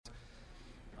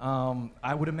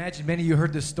I would imagine many of you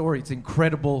heard this story. It's an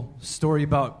incredible story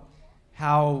about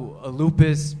how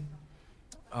lupus,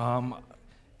 I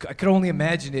could only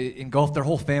imagine it engulfed their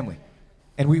whole family.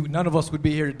 And none of us would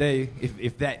be here today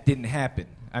if that didn't happen.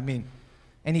 I mean,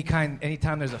 anytime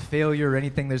there's a failure or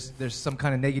anything, there's some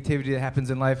kind of negativity that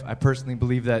happens in life, I personally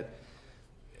believe that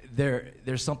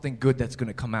there's something good that's going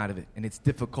to come out of it. And it's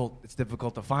difficult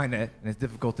to find that, and it's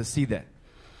difficult to see that.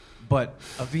 But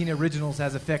Avena Originals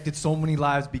has affected so many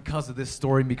lives because of this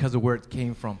story and because of where it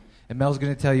came from. And Mel's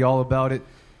going to tell you all about it.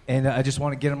 And I just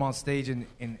want to get him on stage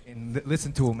and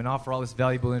listen to him and offer all this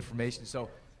valuable information. So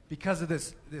because of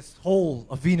this whole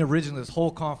Avena Original, this whole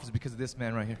conference, because of this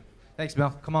man right here. Thanks, Mel.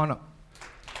 Come on up.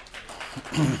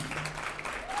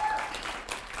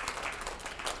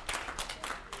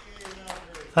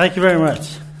 Thank you very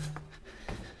much.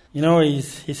 You know, he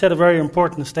said a very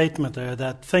important statement there,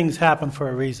 that things happen for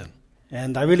a reason.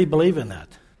 And I really believe in that.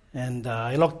 And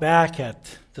I look back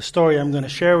at the story I'm going to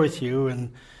share with you,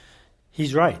 and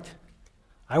he's right.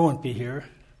 I wouldn't be here.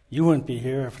 You wouldn't be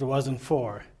here if it wasn't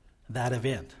for that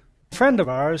event. A friend of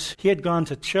ours, he had gone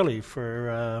to Chile for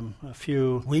a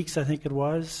few weeks, I think it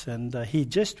was, and he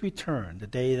just returned the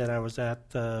day that I was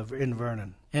in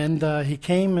Vernon. And he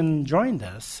came and joined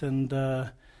us,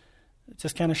 and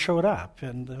just kind of showed up.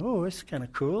 And, it's kind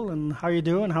of cool, and how you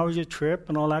doing? How was your trip?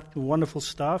 And all that wonderful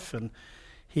stuff. And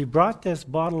he brought this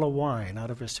bottle of wine out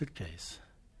of his suitcase.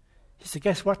 He said,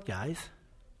 guess what, guys?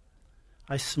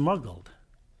 I smuggled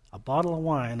a bottle of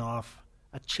wine off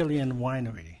a Chilean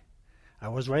winery. I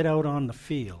was right out on the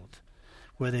field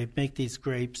where they make these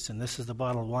grapes, and this is the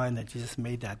bottle of wine that Jesus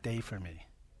made that day for me.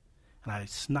 And I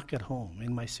snuck it home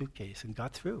in my suitcase and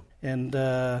got through. And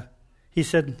he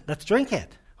said, let's drink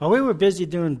it. Well, we were busy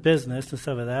doing business and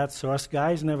stuff like that, so us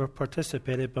guys never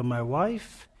participated, but my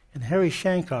wife and Harry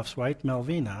Shankoff's wife,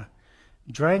 Melvina,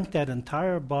 drank that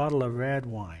entire bottle of red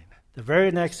wine. The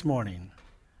very next morning,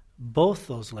 both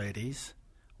those ladies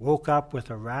woke up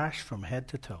with a rash from head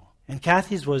to toe. And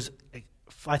Kathy's was,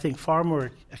 I think, far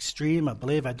more extreme, I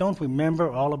believe. I don't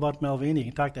remember all about Melvina. You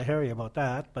can talk to Harry about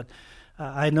that. But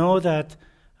I know that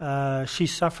she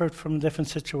suffered from different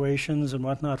situations and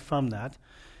whatnot from that.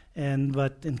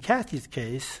 But in Kathy's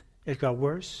case, it got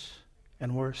worse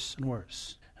and worse and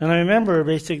worse. And I remember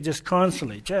basically just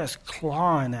constantly just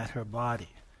clawing at her body,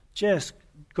 just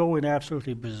going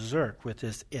absolutely berserk with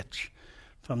this itch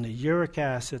from the uric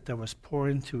acid that was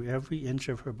pouring through every inch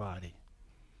of her body.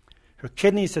 Her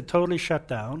kidneys had totally shut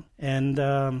down,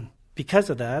 and because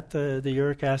of that, the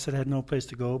uric acid had no place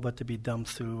to go but to be dumped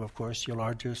through, of course, your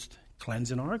largest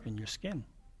cleansing organ, your skin.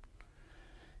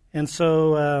 And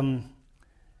so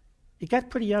it got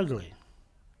pretty ugly.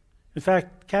 In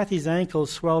fact, Kathy's ankles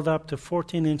swelled up to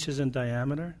 14 inches in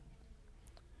diameter.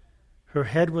 Her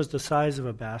head was the size of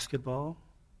a basketball.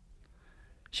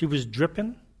 She was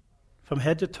dripping from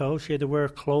head to toe. She had to wear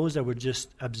clothes that would just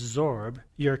absorb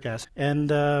uric acid. And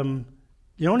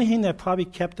the only thing that probably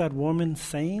kept that woman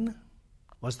sane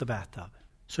was the bathtub.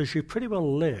 So she pretty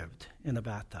well lived in a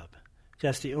bathtub.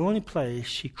 That's the only place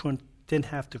she didn't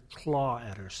have to claw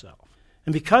at herself.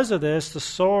 And because of this, the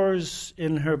sores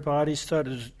in her body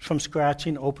started from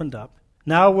scratching, opened up.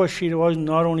 Now where she was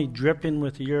not only dripping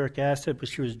with the uric acid, but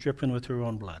she was dripping with her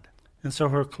own blood. And so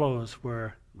her clothes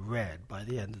were red by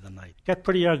the end of the night. It got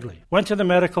pretty ugly. Went to the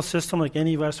medical system like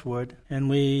any of us would, and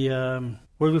we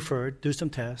were referred, do some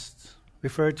tests,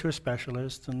 referred to a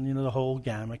specialist, and the whole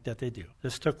gamut that they do.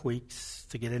 This took weeks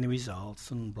to get any results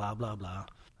and blah, blah, blah.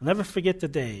 I'll never forget the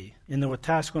day in the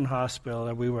Wetaskiwin Hospital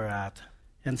that we were at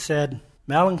and said,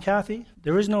 Mel and Kathy,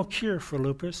 there is no cure for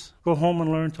lupus. Go home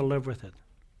and learn to live with it.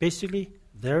 Basically,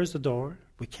 there's the door.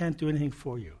 We can't do anything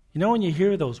for you. When you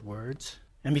hear those words,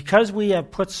 and because we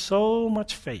have put so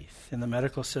much faith in the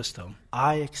medical system,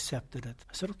 I accepted it.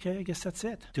 I said, okay, I guess that's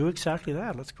it. Do exactly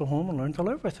that. Let's go home and learn to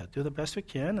live with it. Do the best we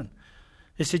can. And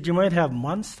they said, you might have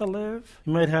months to live.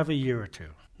 You might have a year or two.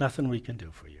 Nothing we can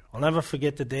do for you. I'll never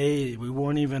forget the day we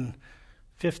weren't even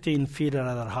 15 feet out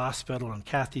of that hospital, and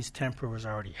Kathy's temper was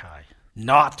already high.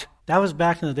 Not. That was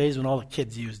back in the days when all the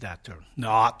kids used that term.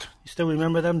 Not. You still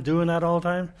remember them doing that all the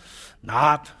time?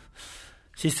 Not.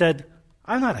 She said,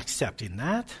 I'm not accepting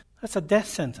that. That's a death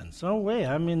sentence. No way.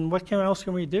 What else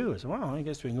can we do? I said, well, I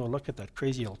guess we can go look at that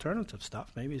crazy alternative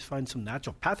stuff. Maybe find some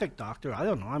naturopathic doctor. I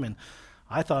don't know.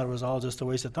 I thought it was all just a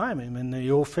waste of time.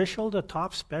 The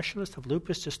top specialist of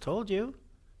lupus just told you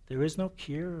there is no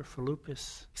cure for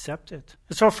lupus. Accept it.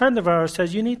 And so a friend of ours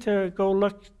says, you need to go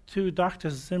look to Dr.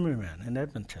 Zimmerman in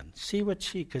Edmonton. See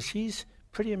because she's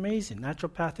pretty amazing,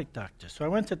 naturopathic doctor. So I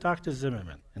went to Dr.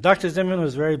 Zimmerman. And Dr. Zimmerman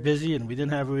was very busy, and we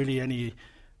didn't have really any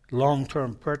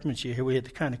long-term pertinence here. We had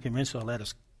to kind of convince her to let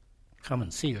us come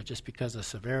and see her just because of the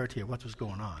severity of what was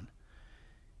going on.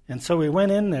 And so we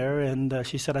went in there, and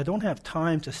she said, I don't have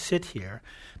time to sit here,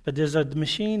 but there's a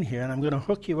machine here, and I'm going to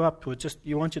hook you up to it.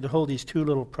 I want you to hold these 2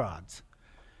 little prods.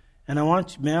 And I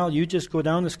want, Mel, you just go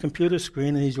down this computer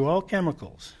screen, and these are all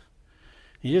chemicals.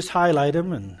 You just highlight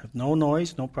them, and have no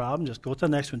noise, no problem. Just go to the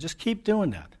next one. Just keep doing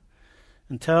that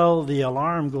until the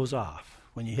alarm goes off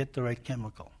when you hit the right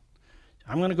chemical.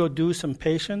 I'm going to go do some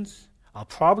patients. I'll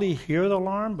probably hear the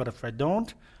alarm, but if I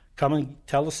don't, come and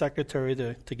tell the secretary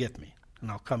to get me,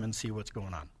 and I'll come and see what's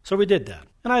going on. So we did that.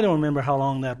 And I don't remember how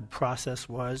long that process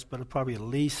was, but probably at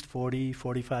least 40,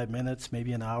 45 minutes,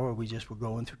 maybe an hour. We just were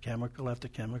going through chemical after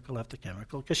chemical after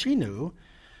chemical, because she knew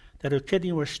that her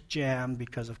kidney was jammed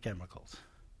because of chemicals.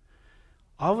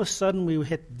 All of a sudden, we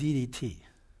hit DDT,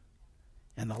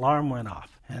 and the alarm went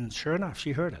off. And sure enough,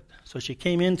 she heard it. So she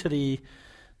came into the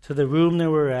room that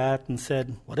we were at and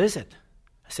said, what is it?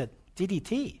 I said,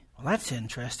 DDT. Well, that's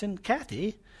interesting.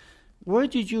 Kathy, where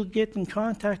did you get in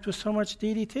contact with so much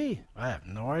DDT? I have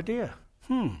no idea.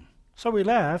 So we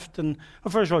left, and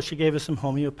well, first of all, she gave us some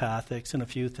homeopathics and a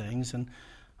few things, and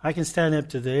I can stand up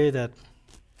today that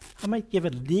I might give a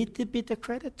little bit of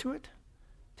credit to it.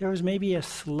 There was maybe a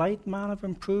slight amount of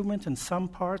improvement in some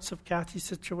parts of Kathy's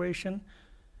situation,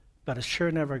 but it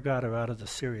sure never got her out of the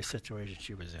serious situation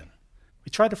she was in.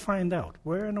 We tried to find out,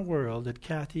 where in the world did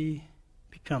Kathy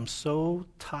become so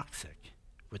toxic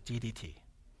with DDT?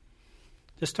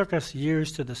 This took us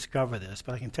years to discover this,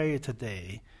 but I can tell you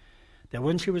today that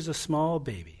when she was a small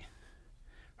baby,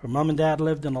 her mom and dad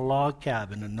lived in a log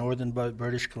cabin in northern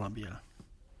British Columbia.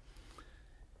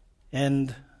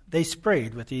 And they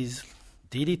sprayed with these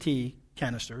DDT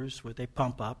canisters where they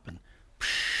pump up and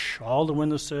all the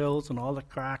windowsills and all the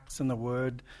cracks in the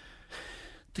wood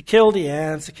to kill the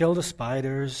ants, to kill the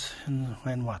spiders,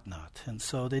 and whatnot. And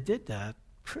so they did that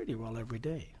pretty well every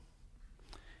day.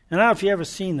 And I don't know if you've ever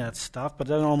seen that stuff, but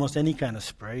then almost any kind of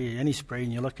spray, and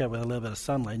you look at it with a little bit of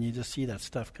sunlight, and you just see that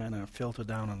stuff kind of filter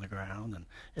down on the ground, and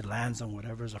it lands on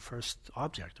whatever is the first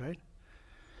object, right?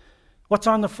 What's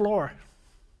on the floor?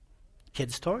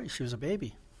 Kids' toys. She was a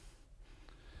baby.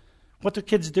 What do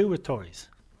kids do with toys?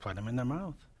 Put them in their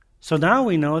mouth. So now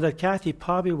we know that Kathy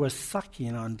probably was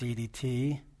sucking on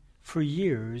DDT for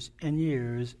years and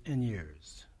years and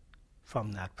years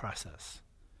from that process.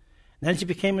 And then she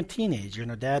became a teenager, and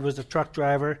her dad was a truck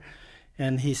driver,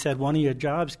 and he said, one of your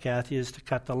jobs, Kathy, is to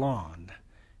cut the lawn.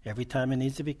 Every time it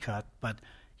needs to be cut, but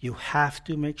you have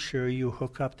to make sure you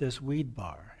hook up this weed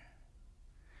bar.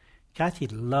 Kathy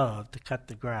loved to cut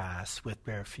the grass with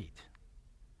bare feet.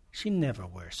 She never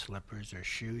wears slippers or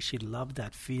shoes. She loved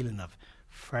that feeling of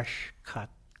fresh cut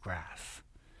grass.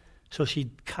 So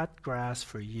she'd cut grass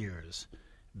for years,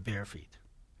 bare feet.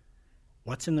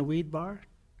 What's in the weed bar?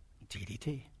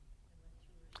 DDT.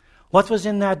 What was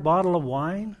in that bottle of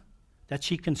wine that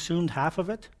she consumed half of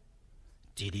it?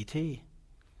 DDT.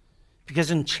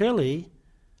 Because in Chile,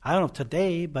 I don't know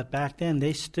today, but back then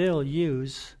they still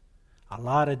use a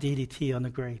lot of DDT on the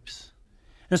grapes.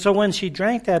 And so when she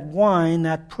drank that wine,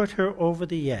 that put her over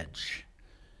the edge.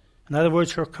 In other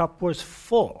words, her cup was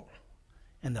full,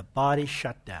 and the body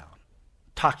shut down.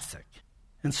 Toxic.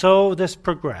 And so this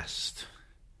progressed.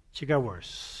 She got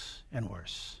worse and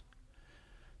worse.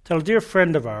 Till a dear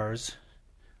friend of ours,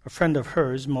 a friend of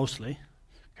hers mostly,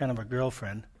 kind of a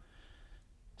girlfriend,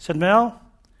 said, Mel,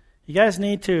 you guys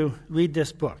need to read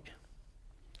this book.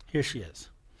 Here she is.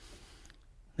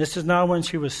 This is not when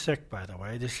she was sick, by the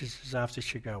way. This is after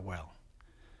she got well.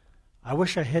 I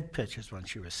wish I had pictures when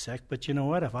she was sick, but you know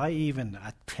what? If I even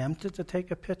attempted to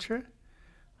take a picture,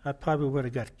 I probably would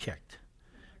have got kicked.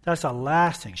 That's the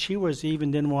last thing. She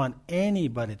didn't want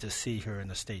anybody to see her in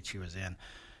the state she was in.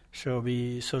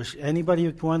 Anybody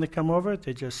who wanted to come over,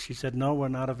 she said, no, we're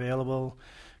not available.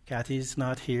 Kathy's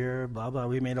not here, blah, blah.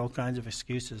 We made all kinds of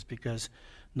excuses because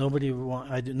she didn't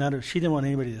want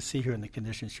anybody to see her in the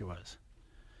condition she was.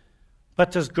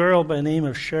 But this girl by the name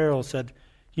of Cheryl said,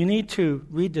 you need to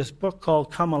read this book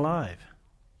called Come Alive.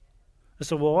 I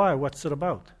said, well, why? What's it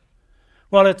about?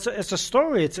 Well, it's a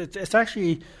story. It's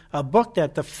actually a book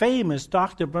that the famous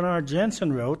Dr. Bernard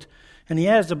Jensen wrote, and he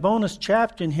has a bonus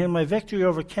chapter in here, My Victory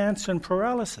Over Cancer and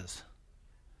Paralysis.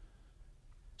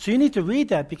 So you need to read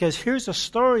that because here's a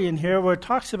story in here where it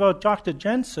talks about Dr.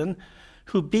 Jensen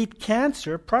who beat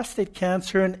cancer, prostate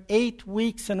cancer, in 8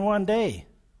 weeks and 1 day.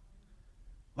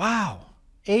 Wow,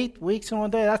 8 weeks and 1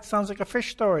 day. That sounds like a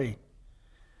fish story.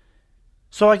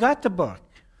 So I got the book,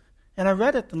 and I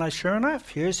read it, and sure enough,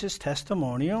 here's his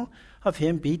testimonial of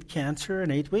him beat cancer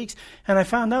in 8 weeks. And I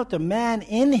found out the man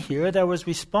in here that was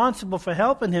responsible for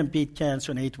helping him beat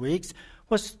cancer in 8 weeks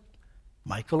was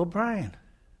Michael O'Brien.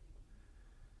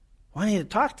 Why don't you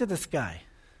talk to this guy?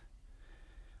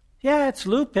 Yeah, it's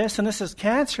lupus and this is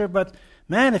cancer, but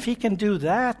man, if he can do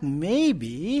that,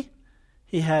 maybe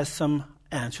he has some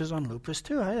answers on lupus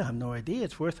too. I have no idea.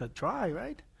 It's worth a try,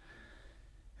 right?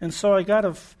 And so I got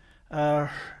a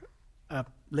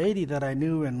lady that I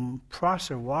knew in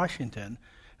Prosser, Washington,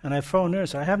 and I phoned her.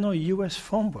 So I have no U.S.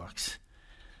 phone books,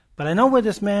 but I know where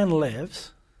this man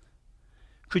lives.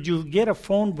 Could you get a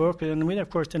phone book? And we, of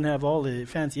course, didn't have all the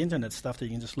fancy internet stuff that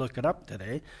you can just look it up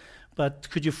today. But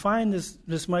could you find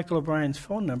this Michael O'Brien's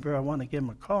phone number? I want to give him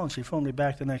a call. And she phoned me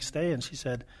back the next day, and she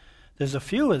said, there's a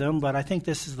few of them, but I think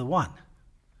this is the one.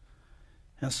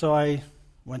 And so I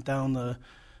went down the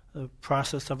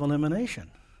process of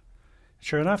elimination.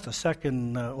 Sure enough, the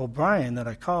second O'Brien that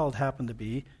I called happened to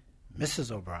be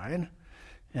Mrs. O'Brien.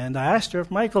 And I asked her if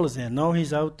Michael is in. No,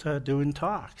 he's out doing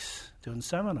talks, doing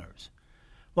seminars.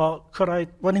 Well,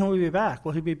 when will he be back?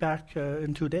 Well, he'll be back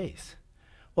in 2 days.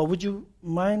 Well, would you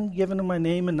mind giving him my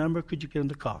name and number? Could you get him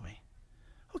to call me?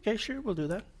 Okay, sure, we'll do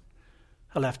that.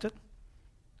 I left it.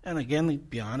 And again, to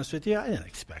be honest with you, I didn't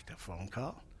expect a phone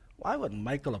call. Why wouldn't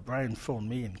Michael O'Brien phone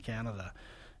me in Canada?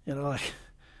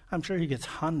 I'm sure he gets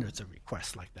hundreds of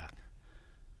requests like that.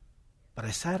 But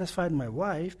I satisfied my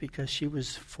wife because she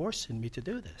was forcing me to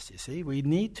do this, you see. We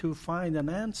need to find an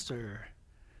answer.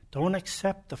 Don't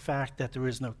accept the fact that there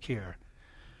is no cure.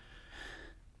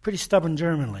 Pretty stubborn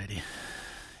German lady,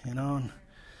 and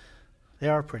they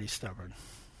are pretty stubborn.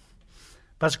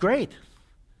 But it's great.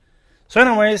 So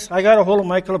anyways, I got a hold of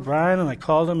Michael O'Brien, and I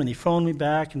called him, and he phoned me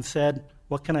back and said,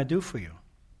 what can I do for you?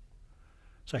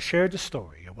 So I shared the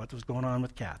story of what was going on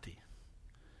with Kathy.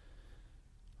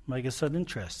 Micah said,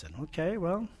 interesting. Okay,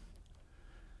 well,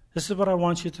 this is what I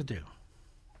want you to do.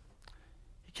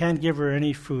 You can't give her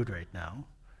any food right now.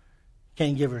 You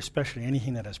can't give her especially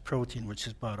anything that has protein, which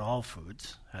is about all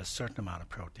foods, has a certain amount of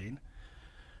protein.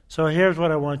 So here's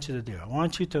what I want you to do. I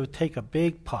want you to take a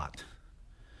big pot.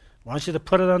 I want you to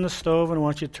put it on the stove, and I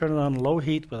want you to turn it on low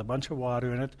heat with a bunch of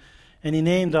water in it. And he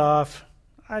named off,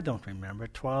 I don't remember,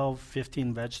 12,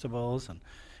 15 vegetables. And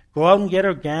go out and get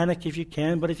organic if you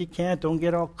can, but if you can't, don't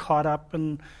get all caught up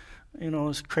and,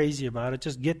 is crazy about it.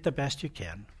 Just get the best you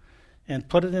can. And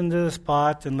put it into this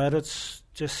pot and let it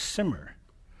just simmer.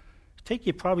 It'll take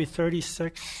you probably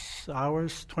 36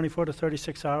 hours, 24 to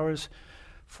 36 hours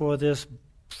for this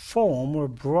foam or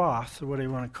broth, or whatever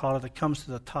you want to call it, that comes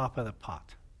to the top of the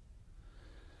pot.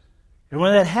 And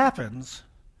when that happens,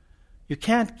 you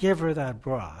can't give her that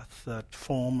broth, that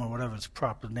foam, or whatever its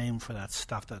proper name for that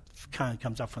stuff that kind of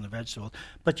comes up from the vegetables,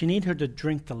 but you need her to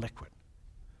drink the liquid.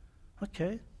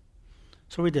 Okay,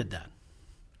 so we did that.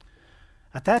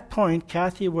 At that point,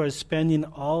 Kathy was spending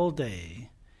all day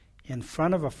in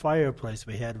front of a fireplace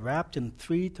we had, wrapped in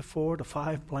 3 to 4 to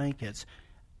 5 blankets,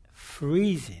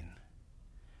 freezing.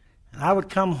 And I would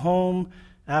come home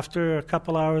after a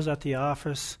couple hours at the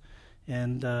office,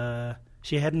 and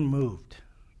she hadn't moved.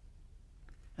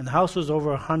 And the house was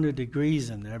over 100 degrees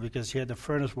in there because she had the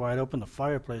furnace wide open, the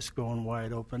fireplace going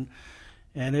wide open.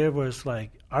 And it was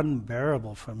like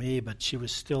unbearable for me, but she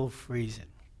was still freezing.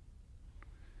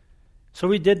 So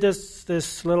we did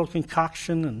this little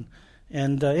concoction,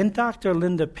 and in Dr.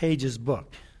 Linda Page's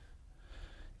book,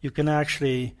 you can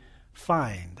actually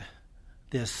find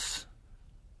this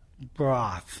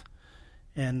broth.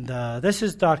 And this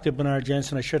is Dr. Bernard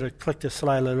Jensen. I should have clicked this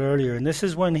slide a little earlier. And this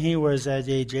is when he was at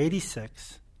age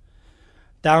 86,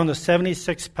 down to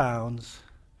 76 pounds,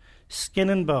 skin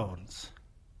and bones,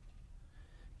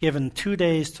 given 2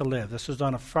 days to live. This was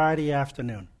on a Friday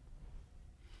afternoon.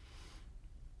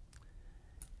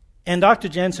 And Dr.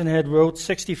 Jensen had wrote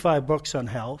 65 books on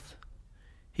health.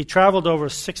 He traveled over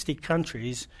 60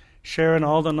 countries, sharing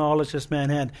all the knowledge this man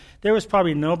had. There was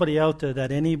probably nobody out there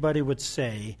that anybody would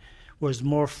say was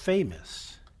more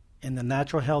famous in the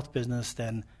natural health business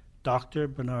than Dr.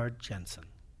 Bernard Jensen.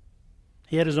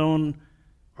 He had his own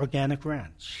organic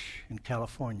ranch in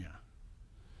California.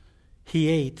 He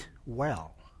ate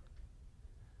well.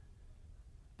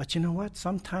 But you know what?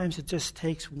 Sometimes it just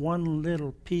takes one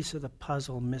little piece of the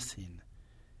puzzle missing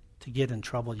to get in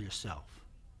trouble yourself.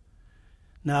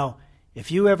 Now,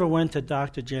 if you ever went to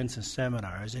Dr. Jensen's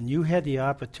seminars and you had the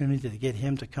opportunity to get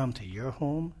him to come to your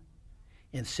home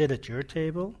and sit at your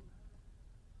table,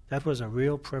 that was a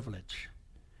real privilege.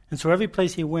 And so every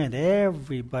place he went,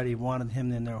 everybody wanted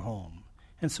him in their home.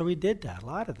 And so he did that, a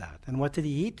lot of that. And what did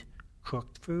he eat?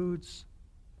 Cooked foods.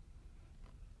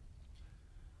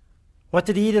 What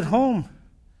did he eat at home?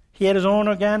 He had his own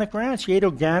organic ranch. He ate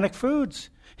organic foods.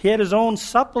 He had his own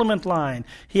supplement line.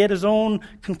 He had his own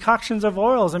concoctions of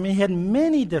oils. I mean, he had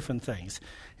many different things.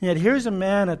 And yet here's a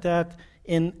man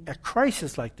in a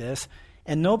crisis like this,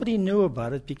 And nobody knew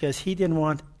about it because he didn't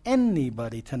want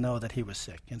anybody to know that he was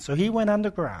sick. And so he went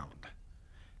underground,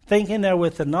 thinking that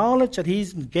with the knowledge that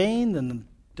he's gained and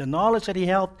the knowledge that he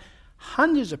helped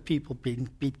hundreds of people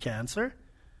beat cancer,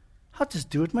 I'll just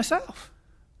do it myself.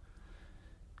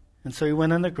 And so he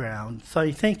went underground,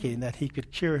 thinking that he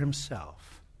could cure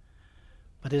himself.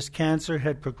 But his cancer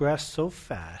had progressed so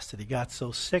fast that he got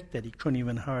so sick that he couldn't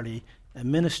even hardly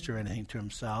administer anything to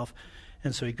himself.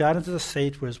 And so he got into the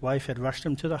state where his wife had rushed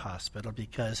him to the hospital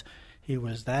because he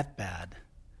was that bad.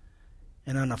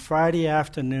 And on a Friday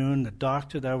afternoon, the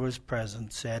doctor that was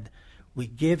present said, "We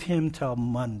give him till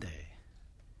Monday,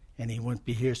 and he won't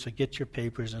be here, so get your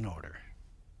papers in order."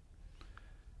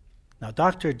 Now,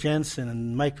 Dr. Jensen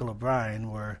and Michael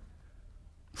O'Brien were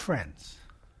friends.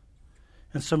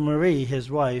 And so Marie,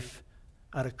 his wife,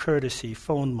 out of courtesy,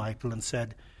 phoned Michael and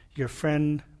said, "Your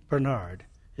friend Bernard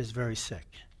is very sick.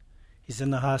 He's in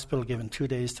the hospital given 2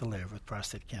 days to live with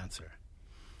prostate cancer."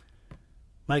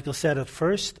 Michael said, "At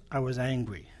first, I was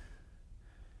angry.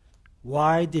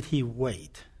 Why did he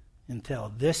wait until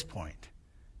this point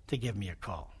to give me a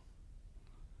call?"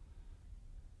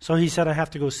 So he said, "I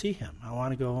have to go see him. I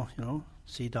want to go,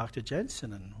 see Dr.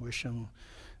 Jensen and wish him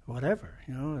whatever,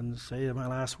 and say my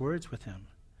last words with him."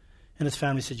 And his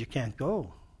family said, "You can't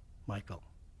go, Michael.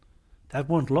 That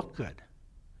won't look good.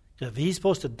 If he's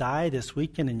supposed to die this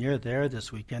weekend and you're there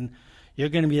this weekend, you're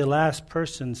going to be the last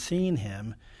person seeing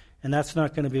him, and that's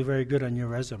not going to be very good on your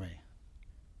resume.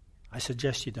 I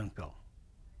suggest you don't go."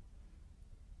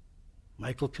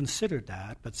 Michael considered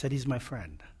that, but said, "He's my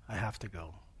friend. I have to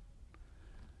go."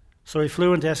 So he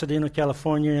flew into Pasadena,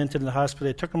 California, entered the hospital.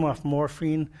 They took him off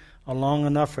morphine long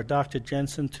enough for Dr.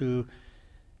 Jensen to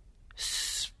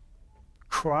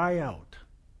cry out,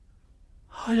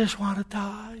 "I just want to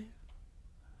die."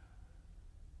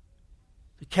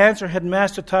 The cancer had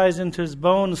metastasized into his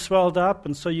bone and swelled up,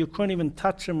 and so you couldn't even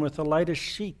touch him with the lightest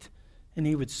sheet, and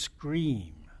he would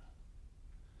scream.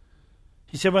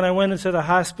 He said, "When I went into the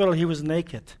hospital, he was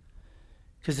naked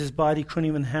because his body couldn't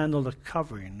even handle the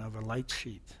covering of a light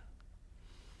sheet."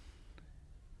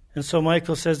 And so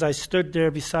Michael says, "I stood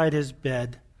there beside his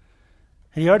bed,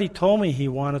 and he already told me he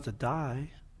wanted to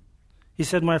die." He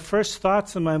said, "My first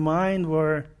thoughts in my mind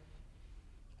were,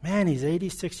 man, he's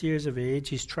 86 years of age.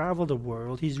 He's traveled the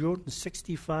world. He's written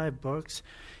 65 books.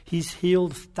 He's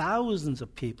healed thousands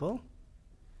of people.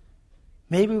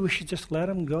 Maybe we should just let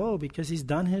him go because he's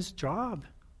done his job.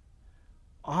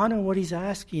 Honor what he's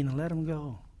asking and let him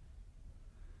go."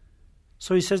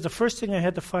 So he says, the first thing I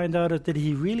had to find out is, did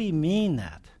he really mean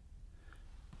that?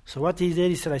 So what he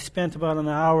did, he said, I spent about an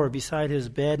hour beside his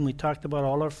bed, and we talked about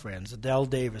all our friends, Adele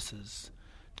Davises,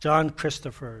 John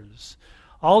Christophers,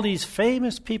 all these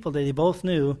famous people that they both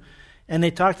knew, and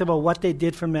they talked about what they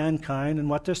did for mankind and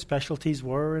what their specialties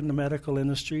were in the medical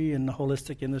industry and the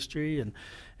holistic industry and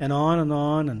on and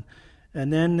on.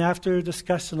 And then after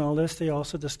discussing all this, they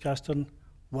also discussed on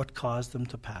what caused them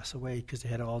to pass away because they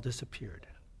had all disappeared.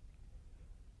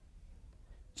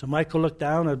 So Michael looked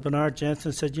down at Bernard Jensen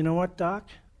and said, "You know what, Doc?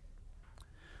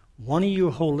 One of you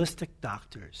holistic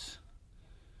doctors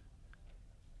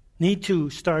need to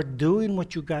start doing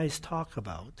what you guys talk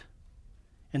about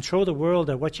and show the world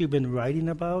that what you've been writing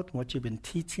about, what you've been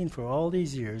teaching for all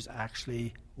these years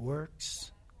actually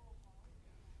works."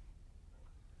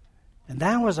 And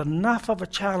that was enough of a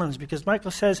challenge because Michael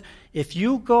says, if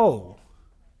you go,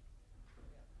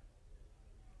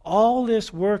 all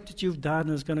this work that you've done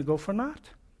is going to go for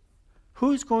naught.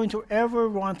 Who's going to ever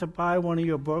want to buy one of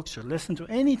your books or listen to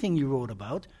anything you wrote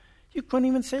about? You couldn't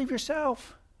even save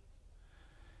yourself.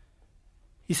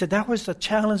 He said, that was the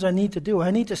challenge I need to do. I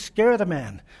need to scare the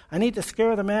man. I need to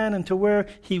scare the man into where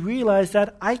he realized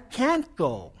that I can't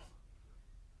go.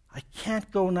 I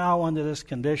can't go now under this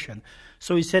condition.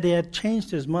 So he said he had changed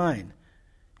his mind.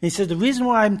 He said, the reason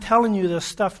why I'm telling you this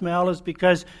stuff, Mel, is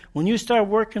because when you start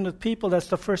working with people, that's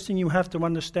the first thing you have to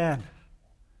understand.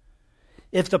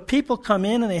 If the people come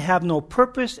in and they have no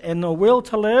purpose and no will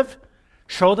to live,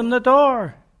 show them the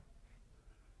door.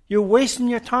 You're wasting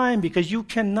your time because you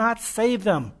cannot save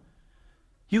them.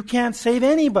 You can't save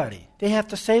anybody. They have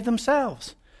to save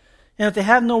themselves. And if they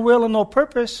have no will and no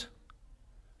purpose,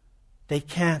 they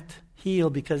can't heal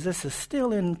because this is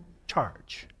still in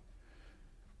charge.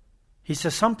 He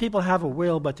says some people have a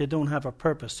will, but they don't have a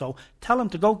purpose. So tell them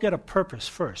to go get a purpose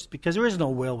first because there is no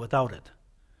will without it.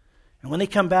 And when they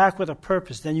come back with a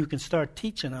purpose, then you can start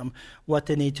teaching them what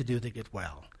they need to do to get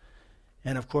well.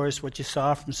 And, of course, what you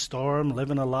saw from Storm,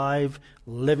 Living Alive,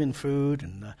 Living Food,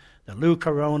 and the Lou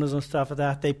Coronas and stuff like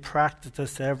that, they practice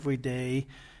this every day.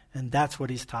 And that's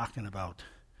what he's talking about,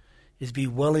 is be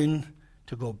willing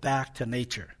to go back to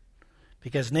nature.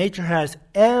 Because nature has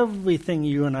everything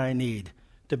you and I need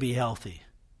to be healthy.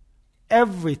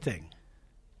 Everything.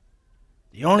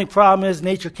 The only problem is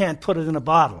nature can't put it in a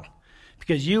bottle.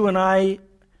 Because you and I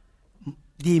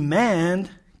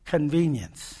demand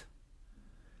convenience.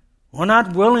 We're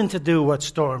not willing to do what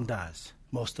Storm does,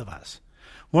 most of us.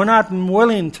 We're not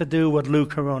willing to do what Lou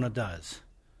Corona does.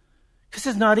 Because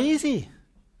it's not easy.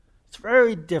 It's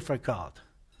very difficult.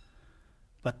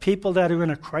 But people that are in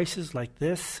a crisis like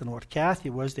this, and what Kathy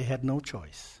was, they had no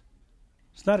choice.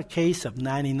 It's not a case of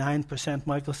 99%,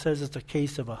 Michael says. It's a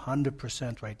case of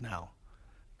 100% right now.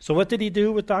 So what did he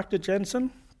do with Dr.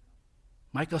 Jensen?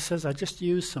 Michael says, I just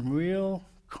used some real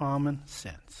common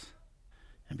sense.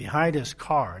 And behind his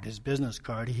card, his business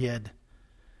card, he had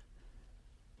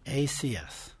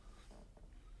ACS.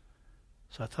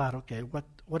 So I thought, okay,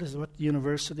 what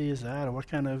university is that, or what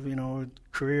kind of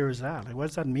career is that? Like, what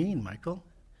does that mean, Michael?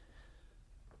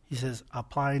 He says,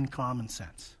 applying common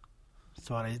sense. That's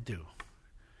what I do.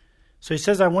 So he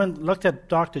says, I looked at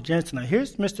Dr. Jensen. Now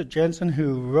here's Mr. Jensen,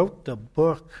 who wrote the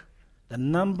book, the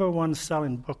number one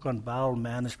selling book on bowel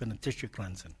management and tissue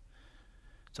cleansing.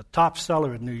 It's a top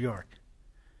seller in New York.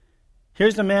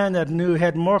 Here's the man that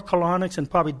had more colonics and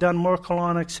probably done more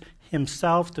colonics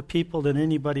himself to people than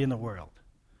anybody in the world.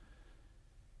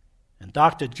 And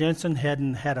Dr. Jensen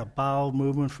hadn't had a bowel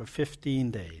movement for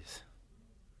 15 days.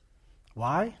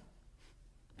 Why?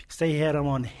 Because they had him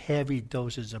on heavy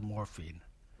doses of morphine.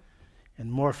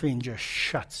 And morphine just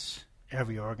shuts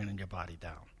every organ in your body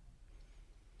down.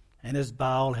 And his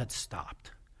bowel had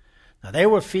stopped. Now, they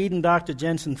were feeding Dr.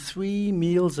 Jensen 3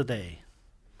 meals a day,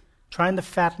 trying to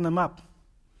fatten him up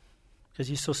because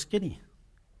he's so skinny.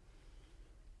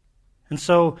 And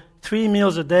so 3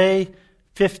 meals a day,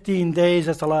 15 days,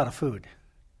 that's a lot of food.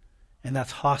 And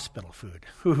that's hospital food.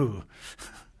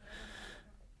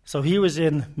 So he was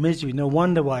in misery. No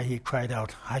wonder why he cried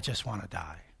out, I just want to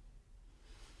die.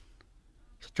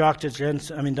 So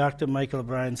Dr. Michael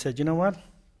O'Brien said, you know what?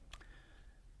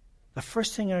 The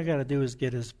first thing I got to do is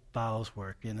get his bowels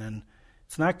working. And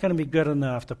it's not going to be good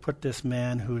enough to put this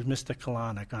man who's Mr.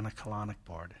 Colonic on a colonic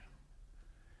board.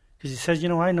 Because he says,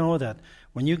 I know that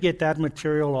when you get that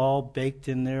material all baked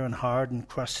in there and hard and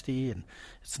crusty, and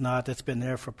it's been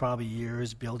there for probably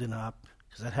years building up,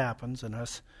 because that happens in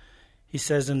us. He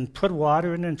says, and put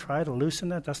water in and try to loosen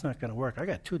that, that's not going to work. I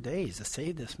got 2 days to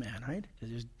save this man, right?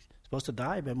 Because he's supposed to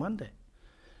die by Monday.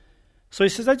 So he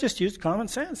says, I just used common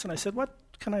sense. And I said, what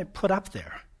can I put up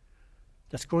there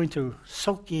that's going to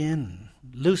soak in,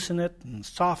 loosen it, and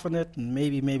soften it, and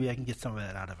maybe I can get some of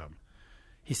that out of him?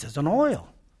 He says, an oil.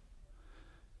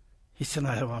 He said,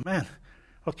 well, man,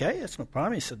 okay, that's no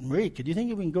problem. He said, Marie, could you think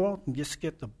if we can go out and just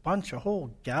get a bunch of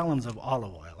whole gallons of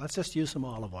olive oil? Let's just use some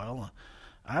olive oil.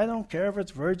 I don't care if it's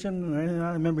virgin or anything.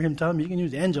 I remember him telling me, you can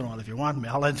use engine oil if you want,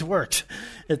 Mel. It works.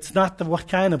 It's not what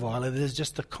kind of oil. It is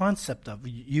just the concept of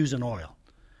using oil.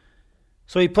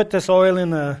 So he put this oil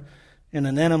in an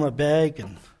enema bag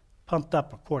and pumped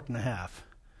up 1.5 quarts.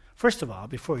 First of all,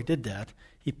 before he did that,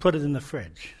 he put it in the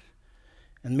fridge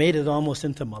and made it almost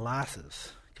into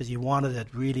molasses because he wanted it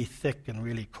really thick and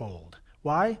really cold.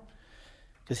 Why?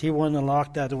 Because he wanted to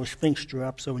lock that little sphincter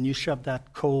up, so when you shove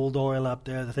that cold oil up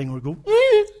there, the thing would go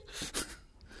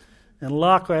and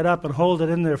lock right up and hold it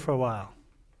in there for a while.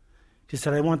 He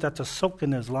said, I want that to soak in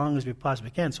there as long as we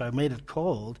possibly can, so I made it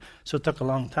cold, so it took a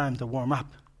long time to warm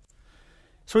up.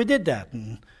 So he did that,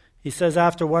 and he says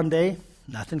after 1 day,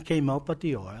 nothing came out but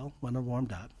the oil when it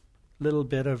warmed up. Little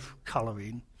bit of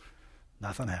coloring,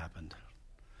 nothing happened.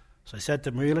 So I said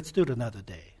to Marie, let's do it another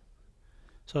day.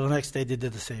 So the next day they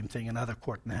did the same thing, another 1.5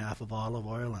 quarts of olive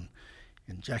oil and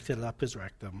injected it up his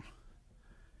rectum.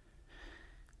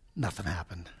 Nothing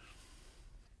happened.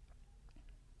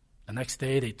 The next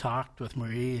day they talked with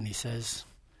Marie and he says,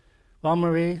 well,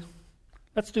 Marie,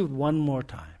 let's do it one more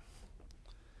time.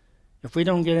 If we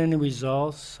don't get any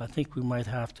results, I think we might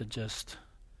have to just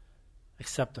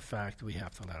accept the fact that we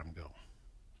have to let him go.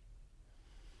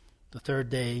 The third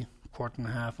day, 1.5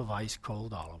 quarts of ice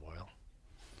cold olive oil.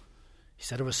 He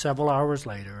said it was several hours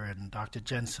later, and Dr.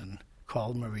 Jensen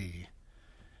called Marie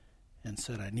and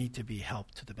said, I need to be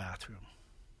helped to the bathroom.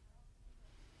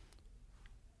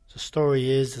 The story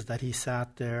is that he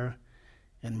sat there,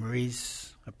 and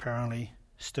Marie's apparently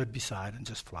stood beside and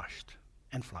just flushed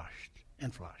and flushed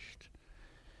and flushed.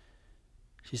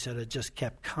 She said it just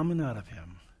kept coming out of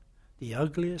him, the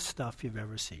ugliest stuff you've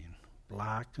ever seen,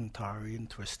 black and tarry and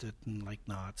twisted and like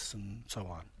knots and so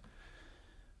on.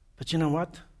 But you know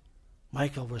what?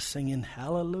 Michael was singing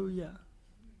hallelujah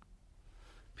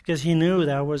because he knew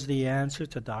that was the answer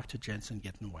to Dr. Jensen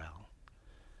getting well.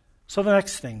 So the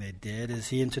next thing they did is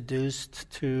he introduced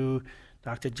to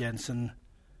Dr. Jensen,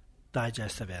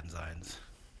 digestive enzymes.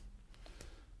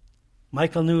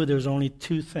 Michael knew there's only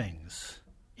two things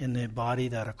in the body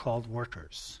that are called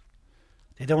workers.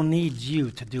 They don't need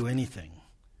you to do anything.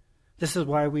 This is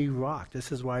why we rot.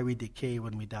 This is why we decay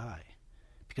when we die.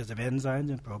 Because of enzymes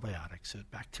and probiotics and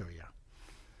bacteria.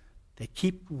 They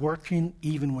keep working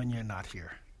even when you're not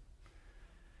here.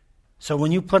 So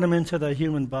when you put them into the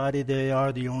human body, they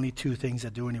are the only two things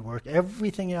that do any work.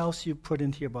 Everything else you put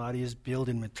into your body is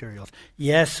building materials.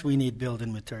 Yes, we need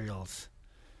building materials.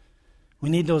 We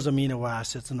need those amino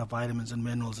acids and the vitamins and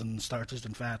minerals and starches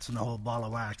and fats and the whole ball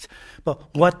of wax.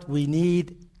 But what we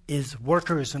need is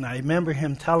workers. And I remember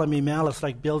him telling me, Mel, it's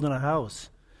like building a house.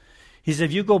 He said,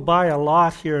 if you go buy a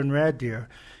lot here in Red Deer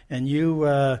and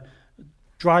you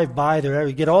drive by there,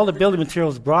 you get all the building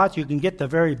materials brought, you can get the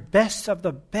very best of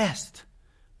the best.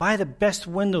 Buy the best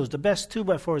windows, the best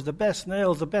 2x4s, the best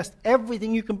nails, the best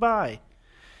everything you can buy.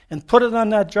 And put it on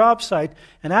that job site,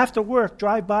 and after work,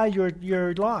 drive by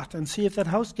your lot and see if that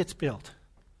house gets built.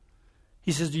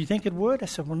 He says, do you think it would? I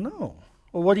said, well, no.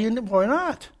 Well, what do you need? Why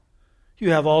not?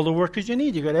 You have all the workers you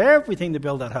need. You got everything to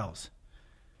build that house.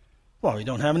 Well, you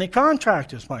don't have any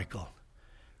contractors, Michael.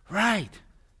 Right.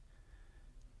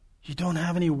 You don't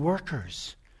have any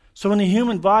workers. So in the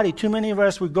human body, too many of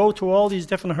us, we go to all these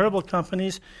different herbal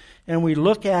companies, and we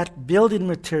look at building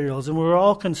materials, and we're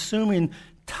all consuming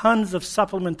tons of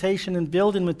supplementation and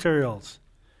building materials.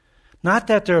 Not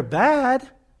that they're bad.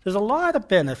 There's a lot of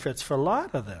benefits for a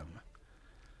lot of them.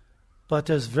 But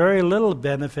there's very little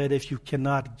benefit if you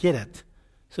cannot get it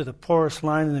through the porous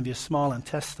lining of your small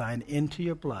intestine into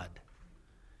your blood.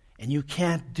 And you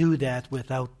can't do that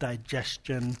without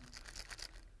digestion.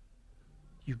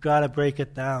 You've got to break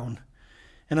it down.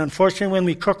 And unfortunately, when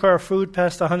we cook our food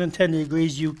past 110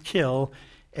 degrees, you kill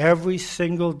every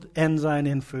single enzyme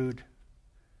in food.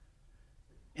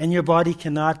 And your body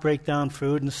cannot break down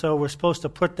food, and so we're supposed to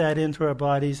put that into our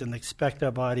bodies and expect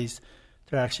our bodies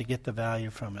to actually get the value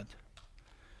from it.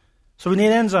 So we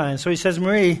need enzymes. So he says,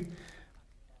 Marie,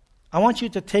 I want you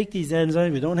to take these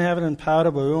enzymes. We don't have it in powder,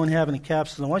 but we don't have it in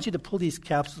capsules. I want you to pull these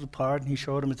capsules apart, and he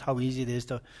showed them how easy it is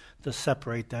to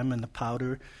separate them in the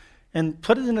powder. And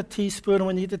put it in a teaspoon, and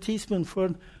when you get the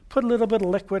teaspoonful, put a little bit of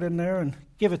liquid in there and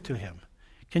give it to him.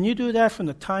 Can you do that from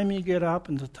the time you get up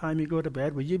and the time you go to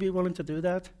bed? Would you be willing to do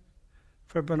that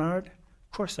for Bernard?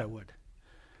 Of course I would.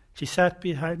 She sat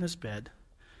behind his bed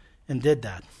and did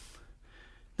that.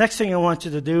 Next thing I want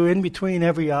you to do, in between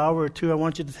every hour or two, I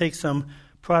want you to take some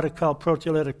product called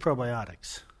proteolytic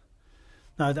probiotics.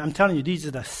 Now, I'm telling you, these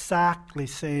are the exactly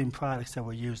same products that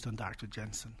were used on Dr.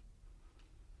 Jensen.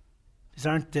 These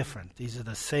aren't different. These are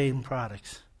the same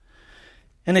products.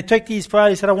 And they took these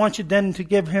products, said, I want you then to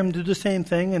give him to do the same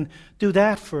thing and do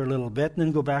that for a little bit, and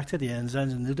then go back to the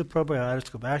enzymes and do the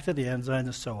probiotics, go back to the enzymes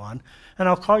and so on. And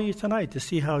I'll call you tonight to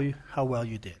see how well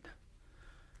you did.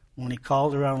 When he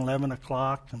called around 11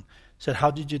 o'clock and said, how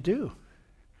did you do?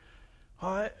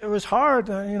 It was hard.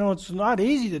 It's not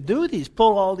easy to do these,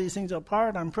 pull all these things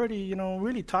apart. I'm pretty,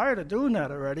 really tired of doing that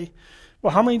already.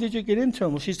 Well, how many did you get into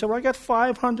him? Well, she said, well, I got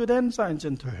 500 enzymes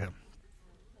into him.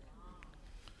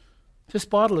 This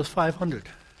bottle is 500.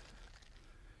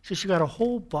 She got a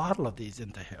whole bottle of these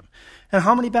into him. And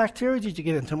how many bacteria did you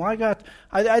get into him? Well,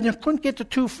 I couldn't get the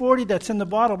 240 that's in the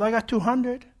bottle, but I got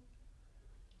 200.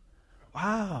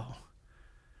 Wow.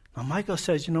 Now Michael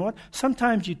says, you know what?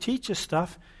 Sometimes you teach us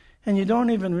stuff and you don't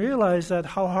even realize that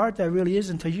how hard that really is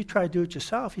until you try to do it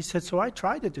yourself. He said, so I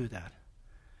tried to do that.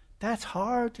 That's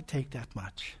hard to take that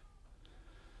much.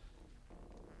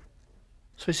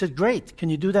 So he said, great. Can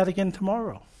you do that again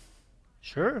tomorrow?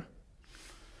 Sure.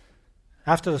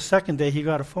 After the second day, he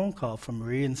got a phone call from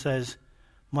Marie and says,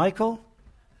 Michael,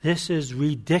 this is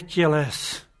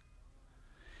ridiculous.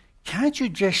 Can't you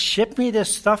just ship me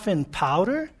this stuff in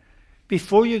powder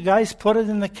before you guys put it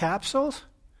in the capsules?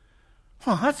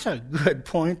 Well, that's a good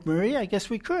point, Marie. I guess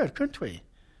we could, couldn't we?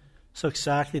 So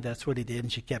exactly that's what he did,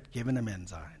 and she kept giving him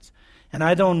enzymes. And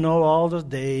I don't know all the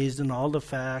days and all the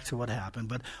facts of what happened,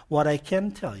 but what I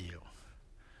can tell you,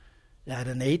 that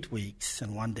in 8 weeks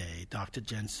and 1 day, Dr.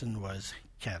 Jensen was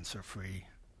cancer-free.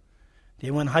 They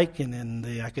went hiking, and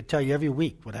I could tell you every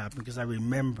week what happened because I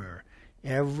remember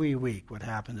every week what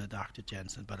happened to Dr.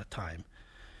 Jensen by the time.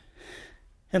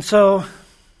 And so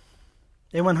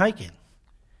they went hiking.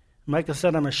 Michael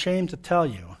said, I'm ashamed to tell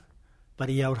you, but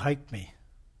he out-hiked me.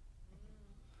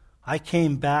 I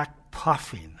came back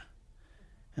puffing,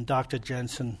 and Dr.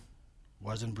 Jensen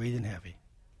wasn't breathing heavy.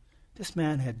 This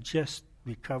man had just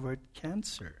recovered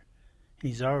cancer.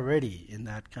 He's already in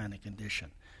that kind of condition.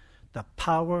 The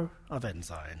power of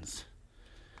enzymes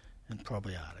and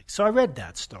probiotics. So I read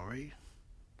that story.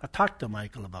 I talked to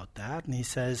Michael about that, and he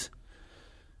says,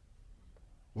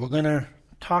 we're going to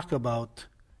talk about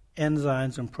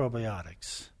enzymes and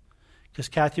probiotics. Because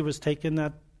Kathy was taking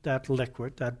that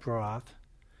liquid, that broth,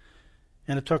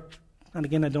 and it took, and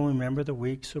again, I don't remember the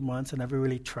weeks or months, I never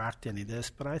really tracked any of this,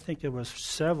 but I think it was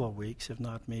several weeks, if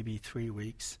not maybe 3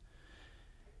 weeks.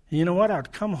 And you know what?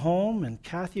 I'd come home, and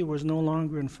Kathy was no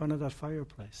longer in front of that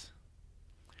fireplace.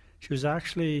 She was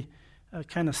actually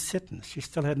kind of sitting. She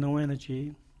still had no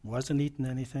energy, wasn't eating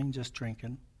anything, just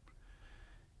drinking.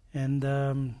 And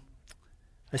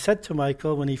I said to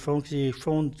Michael when he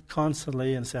phoned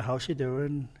constantly and said, how's she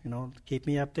doing? Keep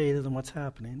me updated on what's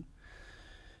happening.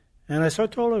 And I sort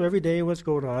of told her every day what's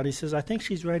going on. He says, I think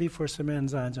she's ready for some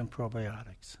enzymes and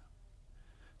probiotics.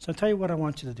 So I'll tell you what I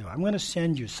want you to do. I'm going to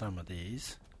send you some of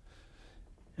these.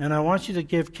 And I want you to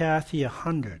give Kathy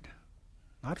 100,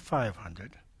 not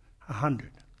 500,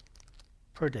 100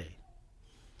 per day.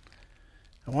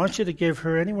 I want you to give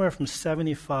her anywhere from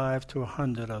 75 to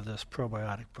 100 of this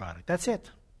probiotic product. That's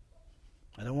it.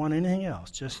 I don't want anything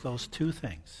else, just those two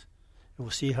things. And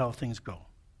we'll see how things go.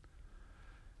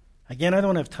 Again, I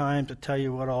don't have time to tell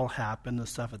you what all happened and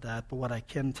stuff like that, but what I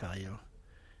can tell you,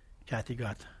 Kathy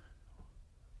got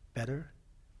better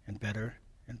and better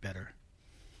and better.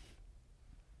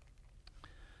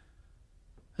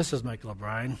 This is Michael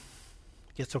O'Brien.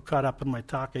 I get so caught up in my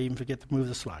talk, I even forget to move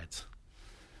the slides.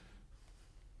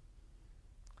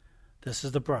 This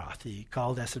is the broth, the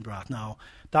called essence broth. Now,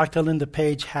 Dr. Linda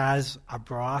Page has a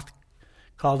broth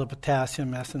called the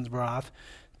potassium essence broth.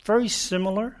 Very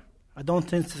similar. I don't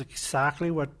think it's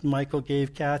exactly what Michael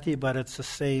gave Kathy, but it's the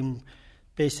same,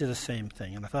 basically the same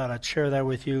thing. And I thought I'd share that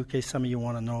with you in case some of you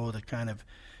want to know the kind of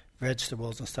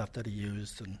vegetables and stuff that he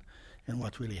used and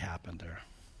what really happened there.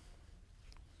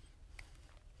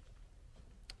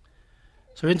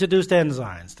 So we introduced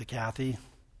enzymes to Kathy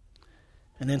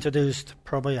and introduced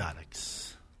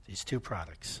probiotics, these two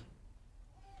products.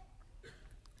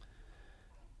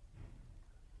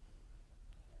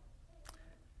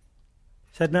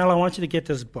 He said, Mel, I want you to get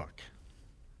this book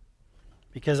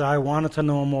because I wanted to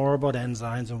know more about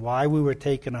enzymes and why we were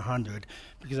taking 100,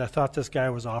 because I thought this guy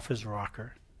was off his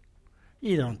rocker.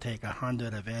 You don't take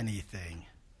 100 of anything.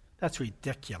 That's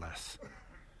ridiculous.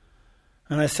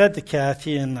 And I said to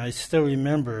Kathy, and I still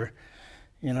remember,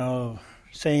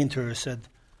 saying to her, said,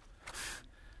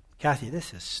 Kathy,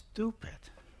 this is stupid.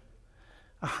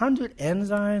 100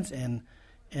 enzymes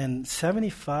and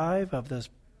 75 of this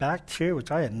bacteria,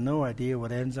 which I had no idea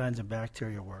what enzymes and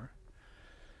bacteria were.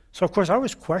 So, of course, I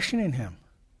was questioning him.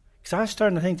 Because I was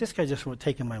starting to think, this guy just was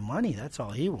taking my money. That's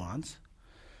all he wants.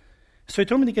 So he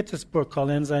told me to get this book called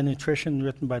Enzyme Nutrition,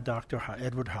 written by Dr.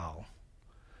 Edward Howell.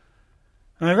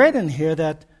 And I read in here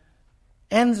that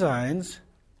enzymes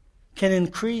can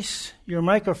increase your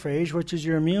macrophage, which is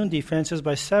your immune defenses,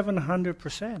 by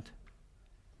 700%.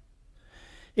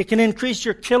 It can increase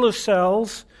your killer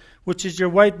cells, which is your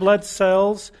white blood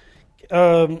cells,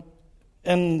 and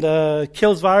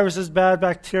kills viruses, bad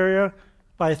bacteria,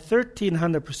 by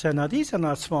 1,300%. Now, these are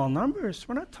not small numbers.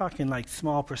 We're not talking like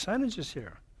small percentages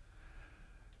here.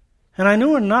 And I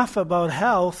knew enough about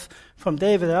health from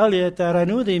David Elliott that I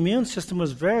knew the immune system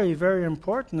was very, very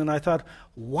important. And I thought,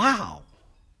 wow,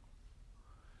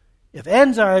 if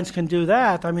enzymes can do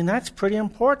that, that's pretty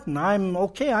important.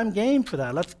 I'm game for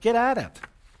that. Let's get at it.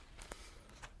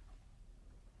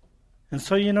 And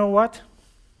so you know what?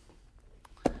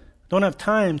 Don't have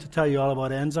time to tell you all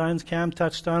about enzymes. Cam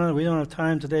touched on it. We don't have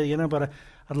time today, but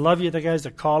I'd love you the guys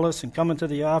to call us and come into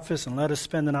the office and let us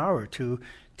spend an hour or two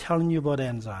telling you about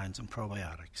enzymes and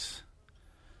probiotics.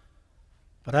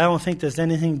 But I don't think there's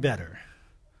anything better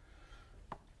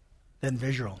than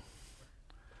visual.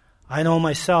 I know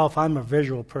myself, I'm a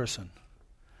visual person.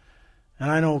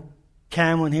 And I know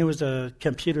Cam, when he was a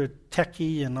computer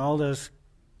techie and all this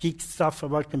geek stuff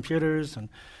about computers, and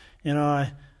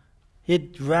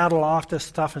he'd rattle off this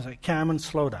stuff and say, Cameron,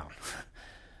 slow down.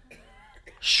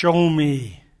 Show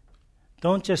me.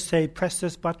 Don't just say, press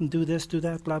this button, do this, do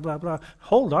that, blah, blah, blah.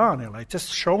 Hold on,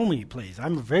 just show me, please.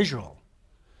 I'm visual.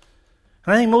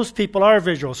 And I think most people are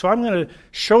visual, so I'm going to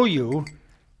show you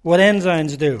what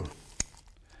enzymes do.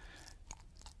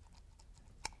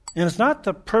 And it's not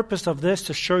the purpose of this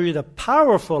to show you the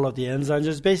powerful of the enzymes.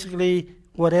 It's basically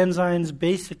what enzymes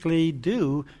basically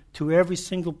do to every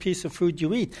single piece of food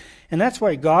you eat. And that's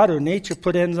why God or nature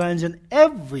put enzymes in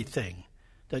everything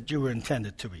that you were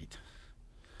intended to eat.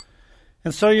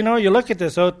 And so, you look at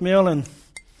this oatmeal, and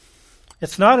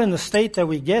it's not in the state that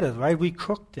we get it, right? We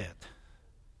cooked it.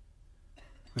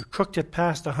 We cooked it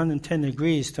past 110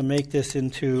 degrees to make this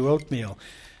into oatmeal.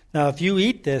 Now, if you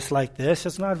eat this like this,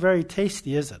 it's not very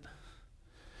tasty, is it?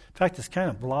 In fact, it's kind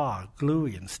of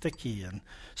gluey and sticky. And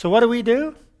so what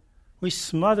do? We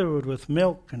smother it with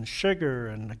milk and sugar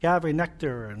and agave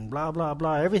nectar and blah, blah,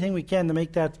 blah, everything we can to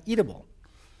make that eatable.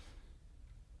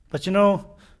 But I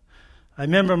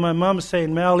remember my mom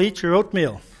saying, Mel, eat your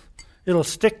oatmeal. It'll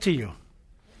stick to you.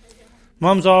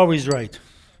 Mom's always right.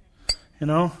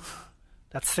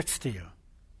 That sticks to you.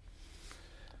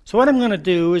 So what I'm going to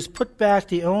do is put back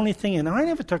the only thing in. I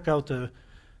never took out the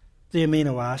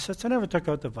amino acids. I never took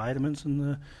out the vitamins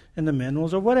and the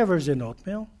minerals or whatever's in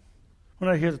oatmeal. We're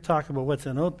not here to talk about what's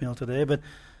in oatmeal today, but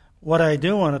what I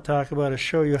do want to talk about is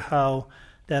show you how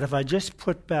that if I just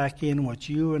put back in what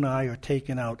you and I are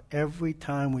taking out every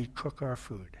time we cook our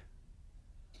food,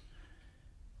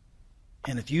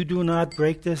 and if you do not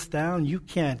break this down, you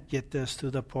can't get this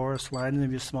through the porous lining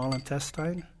of your small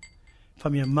intestine.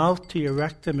 From your mouth to your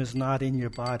rectum is not in your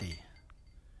body.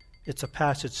 It's a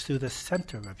passage through the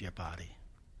center of your body.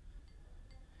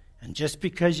 And just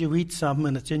because you eat something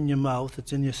and it's in your mouth,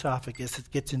 it's in your esophagus,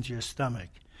 it gets into your stomach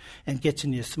and gets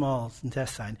in your small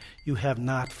intestine, you have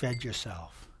not fed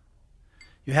yourself.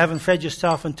 You haven't fed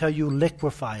yourself until you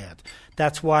liquefy it.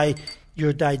 That's why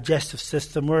your digestive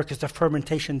system works. It's a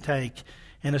fermentation tank,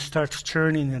 and it starts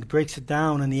churning and it breaks it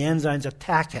down, and the enzymes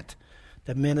attack it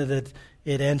the minute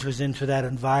it enters into that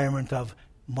environment of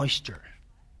moisture.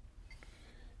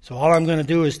 So all I'm going to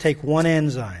do is take one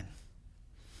enzyme.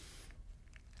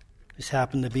 This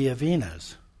happened to be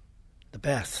Avena's, the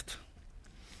best.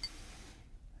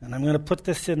 And I'm going to put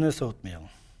this in this oatmeal.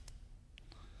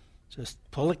 Just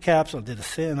pull the capsule. I did a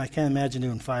sin. I can't imagine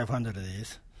doing 500 of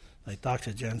these, like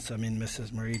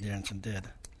Mrs. Marie Jensen did. And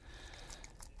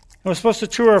we're supposed to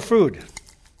chew our food.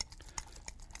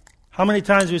 How many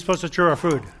times are we supposed to chew our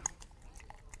food?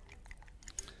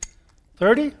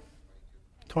 30?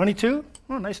 22?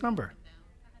 Oh, nice number.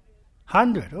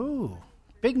 100. Oh,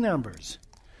 big numbers.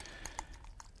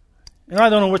 I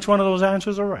don't know which one of those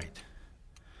answers are right.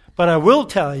 But I will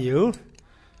tell you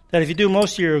that if you do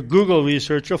most of your Google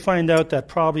research, you'll find out that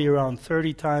probably around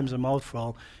 30 times a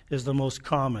mouthful is the most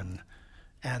common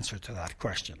answer to that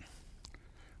question.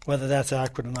 Whether that's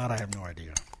accurate or not, I have no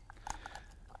idea.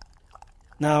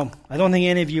 Now, I don't think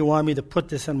any of you want me to put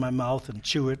this in my mouth and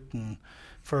chew it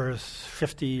for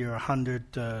 50 or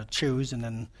 100 chews and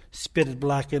then spit it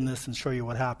back in this and show you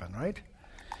what happened, right?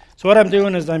 So what I'm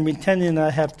doing is I'm pretending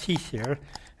I have teeth here,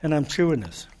 and I'm chewing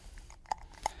this.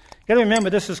 You got to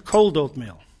remember, this is cold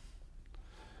oatmeal.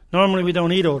 Normally we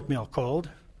don't eat oatmeal cold.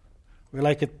 We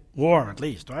like it warm at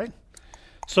least, right?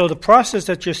 So the process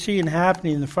that you're seeing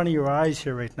happening in front of your eyes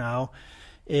here right now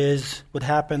would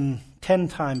happen 10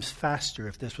 times faster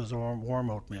if this was warm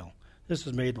oatmeal. This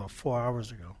was made about 4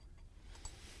 hours ago.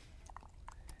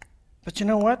 But you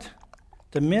know what?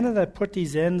 The minute I put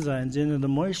these enzymes in and the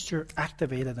moisture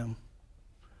activated them,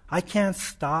 I can't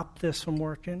stop this from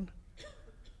working.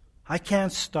 I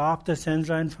can't stop this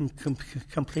enzyme from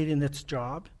completing its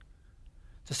job.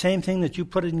 The same thing that you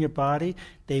put in your body,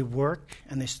 they work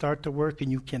and they start to work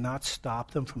and you cannot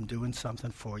stop them from doing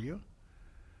something for you.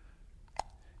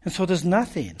 And so there's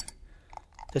nothing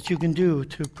that you can do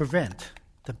to prevent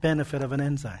the benefit of an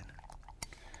enzyme.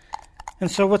 And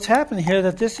so what's happening here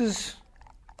that this is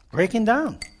breaking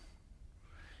down.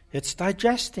 It's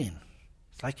digesting.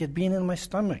 It's like it being in my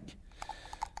stomach.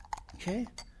 Okay?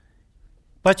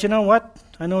 But you know what?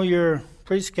 I know you're a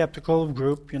pretty skeptical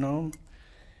group, and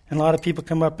a lot of people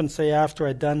come up and say after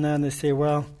I've done that, and they say,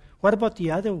 well, what about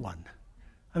the other one?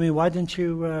 Why didn't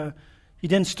you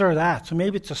didn't stir that? So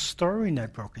maybe it's a stirring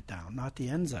that broke it down, not the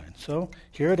enzyme. So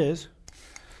here it is.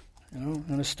 I'm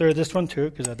going to stir this one too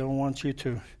because I don't want you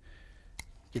to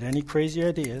get any crazy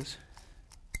ideas.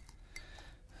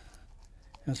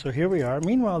 And so here we are.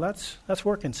 Meanwhile, that's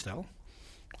working still.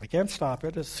 I can't stop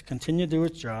it. It's continue to do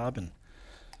its job. And,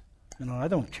 I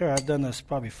don't care. I've done this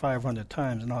probably 500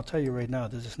 times, and I'll tell you right now,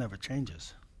 this just never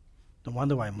changes. No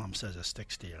wonder why Mom says it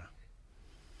sticks to you.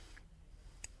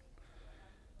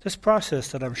 This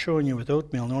process that I'm showing you with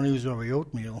oatmeal, and only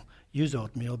use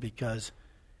oatmeal because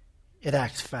it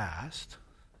acts fast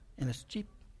and it's cheap.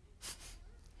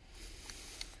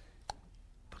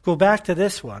 But go back to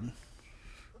this one.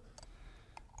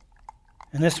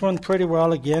 And this one pretty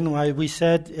well, again, why we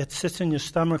said it sits in your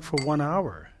stomach for 1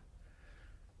 hour,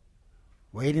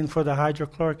 waiting for the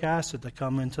hydrochloric acid to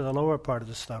come into the lower part of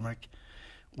the stomach,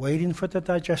 waiting for the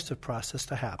digestive process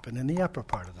to happen in the upper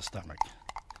part of the stomach.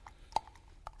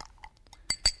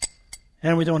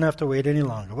 And we don't have to wait any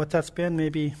longer. What that's been,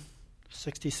 maybe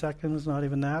 60 seconds, not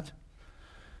even that.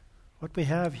 What we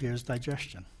have here is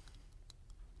digestion.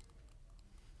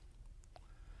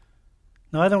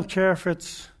 Now, I don't care if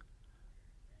it's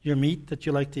your meat that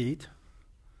you like to eat.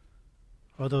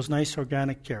 or those nice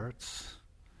organic carrots,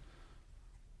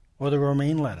 or the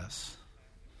romaine lettuce.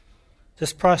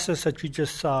 This process that you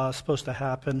just saw is supposed to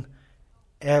happen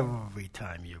every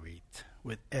time you eat,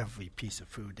 with every piece of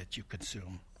food that you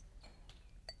consume.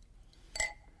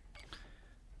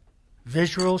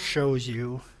 Visual shows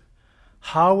you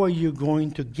how are you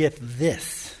going to get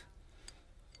this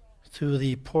through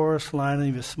the porous lining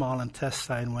of your small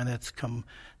intestine when it's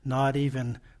not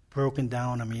even broken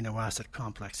down amino acid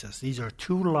complexes. These are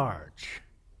too large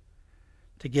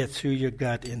to get through your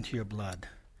gut into your blood.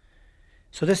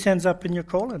 So this ends up in your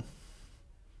colon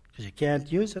because you can't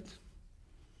use it.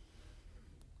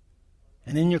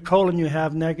 And in your colon you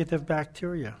have negative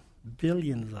bacteria,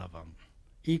 billions of them.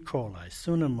 E. coli,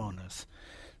 Pseudomonas,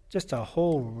 just a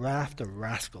whole raft of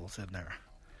rascals in there.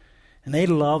 And they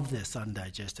love this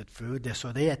undigested food,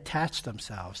 so they attach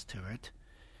themselves to it,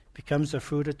 becomes their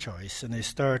food of choice, and they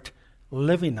start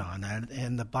living on it.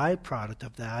 And the byproduct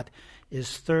of that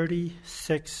is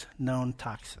 36 known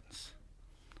toxins.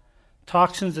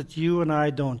 Toxins that you and I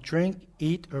don't drink,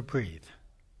 eat, or breathe.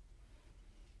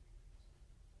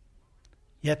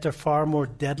 Yet they're far more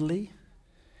deadly,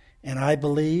 and I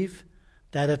believe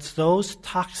that it's those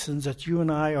toxins that you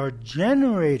and I are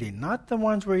generating, not the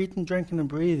ones we're eating, drinking, and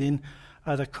breathing,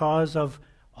 are the cause of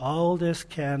all this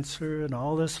cancer and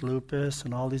all this lupus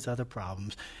and all these other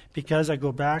problems. Because I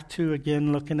go back to,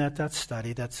 again, looking at that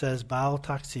study that says bowel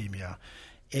toxemia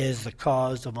is the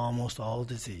cause of almost all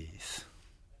disease.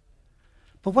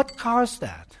 But what caused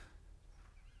that?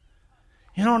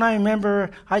 You know, and I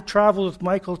remember I traveled with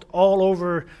Michael all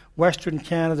over Western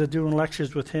Canada doing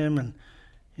lectures with him, and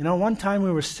you know, one time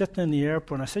we were sitting in the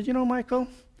airport, and I said, you know, Michael,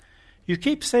 you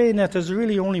keep saying that there's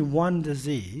really only one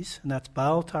disease, and that's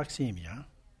bowel toxemia.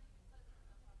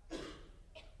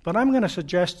 But I'm going to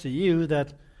suggest to you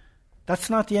that that's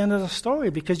not the end of the story,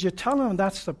 because you're telling them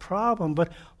that's the problem,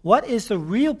 but what is the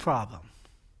real problem?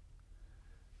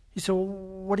 He said, well,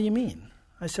 what do you mean?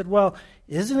 I said, well,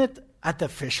 isn't it a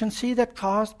deficiency that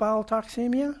caused bowel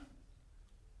toxemia?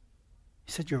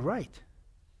 He said, you're right.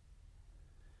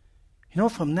 You know,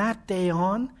 from that day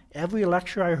on, every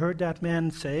lecture I heard that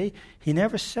man say, he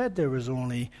never said there was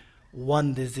only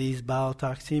one disease, bowel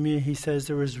toxemia. He says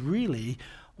there was really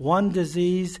one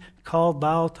disease called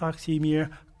bowel toxemia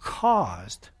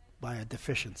caused by a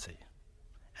deficiency.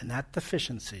 And that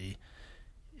deficiency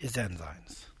is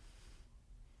enzymes.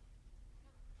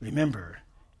 Remember,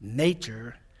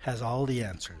 nature has all the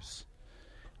answers.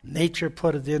 Nature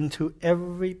put it into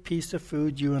every piece of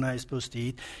food you and I are supposed to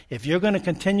eat. If you're going to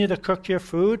continue to cook your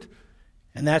food,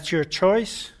 and that's your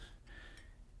choice,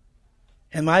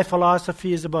 and my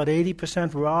philosophy is about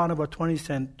 80% raw and about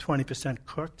 20%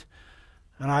 cooked,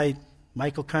 and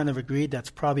Michael kind of agreed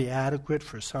that's probably adequate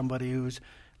for somebody who's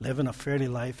living a fairly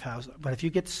life house. But if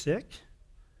you get sick,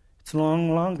 it's no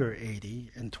longer 80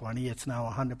 and 20, it's now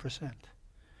 100%.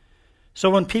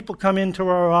 So when people come into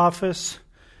our office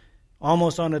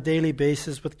almost on a daily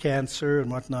basis with cancer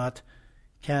and whatnot,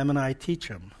 Cam and I teach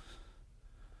them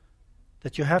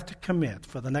that you have to commit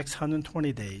for the next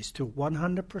 120 days to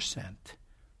 100%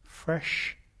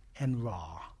 fresh and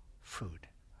raw food.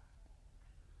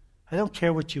 I don't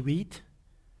care what you eat,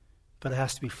 but it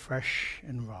has to be fresh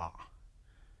and raw.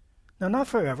 Now, not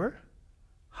forever.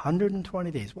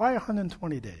 120 days. Why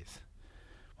 120 days?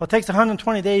 Well, it takes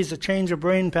 120 days to change your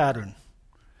brain pattern.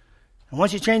 And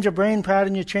once you change your brain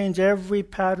pattern, you change every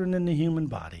pattern in the human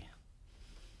body.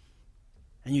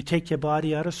 And you take your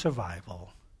body out of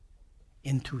survival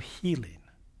into healing.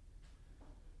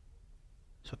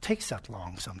 So it takes that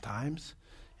long sometimes.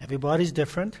 Everybody's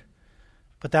different,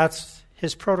 but that's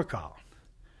his protocol.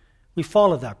 We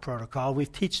follow that protocol. We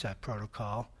teach that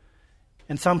protocol.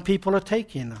 And some people are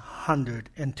taking 100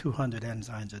 and 200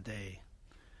 enzymes a day.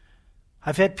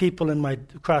 I've had people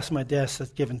across my desk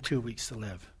that's given 2 weeks to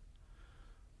live.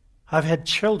 I've had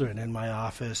children in my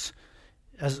office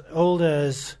as old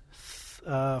as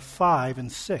 5 and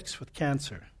 6 with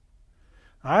cancer.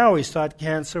 I always thought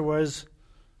cancer was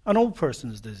an old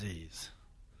person's disease.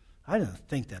 I didn't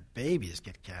think that babies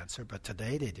get cancer, but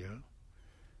today they do.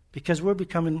 Because we're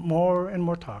becoming more and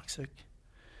more toxic.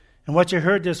 And what you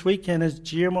heard this weekend is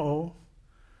GMO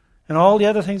and all the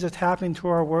other things that's happening to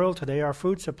our world today. Our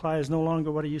food supply is no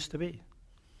longer what it used to be.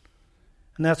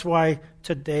 And that's why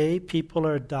today people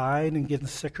are dying and getting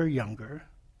sicker younger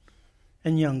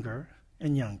and younger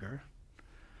and younger,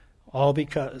 all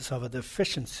because of a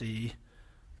deficiency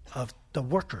of the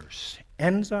workers,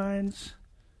 enzymes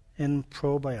and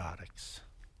probiotics,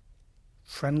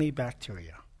 friendly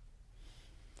bacteria.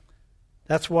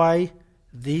 That's why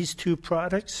these two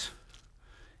products,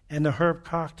 and the herb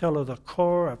cocktail are the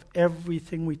core of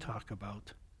everything we talk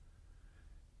about.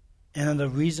 And the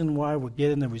reason why we're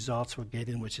getting the results we're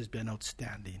getting, which has been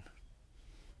outstanding.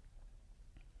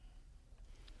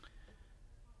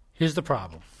 Here's the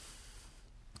problem.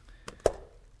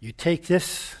 You take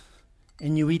this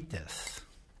and you eat this.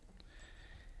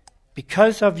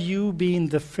 Because of you being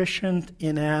deficient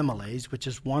in amylase, which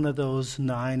is one of those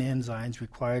 9 enzymes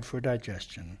required for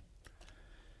digestion,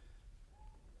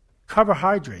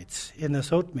 carbohydrates in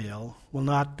this oatmeal will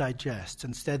not digest.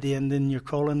 Instead, they end in your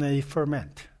colon, they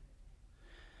ferment.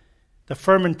 The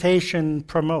fermentation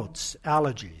promotes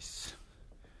allergies,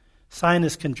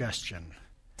 sinus congestion,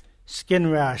 skin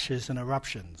rashes and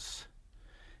eruptions,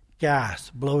 gas,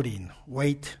 bloating,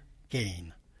 weight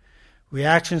gain,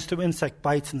 reactions to insect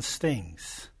bites and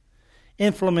stings,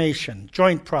 inflammation,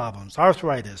 joint problems,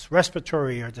 arthritis,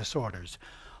 respiratory disorders,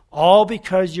 all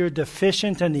because you're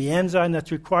deficient in the enzyme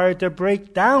that's required to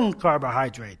break down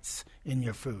carbohydrates in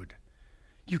your food.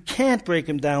 You can't break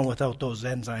them down without those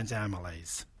enzymes,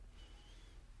 amylase.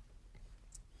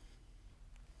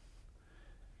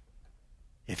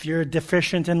 If you're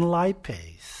deficient in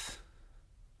lipase,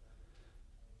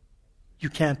 you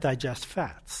can't digest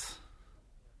fats.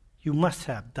 You must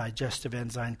have digestive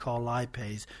enzyme called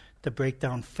lipase to break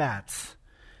down fats.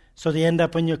 So they end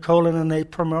up in your colon and they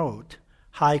promote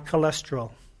high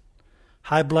cholesterol,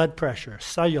 high blood pressure,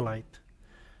 cellulite,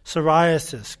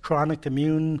 psoriasis, chronic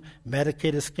immune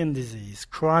medicated skin disease,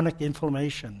 chronic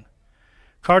inflammation,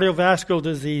 cardiovascular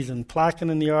disease and plaque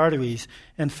in the arteries,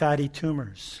 and fatty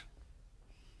tumors.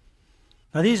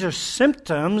 Now these are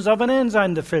symptoms of an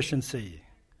enzyme deficiency.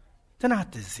 They're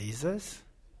not diseases.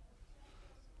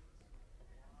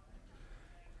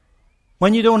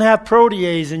 When you don't have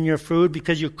protease in your food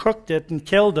because you cooked it and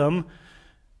killed them,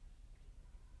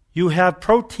 you have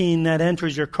protein that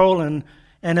enters your colon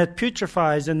and it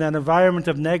putrefies in that environment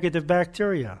of negative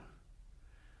bacteria.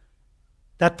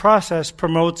 That process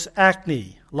promotes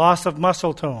acne, loss of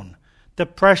muscle tone,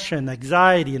 depression,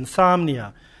 anxiety,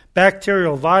 insomnia,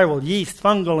 bacterial, viral, yeast,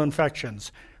 fungal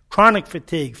infections, chronic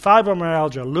fatigue,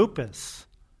 fibromyalgia, lupus,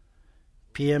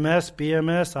 PMS,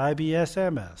 BMS,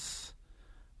 IBS, MS,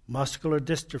 muscular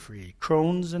dystrophy,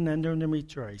 Crohn's and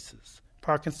endometriosis,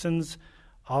 Parkinson's,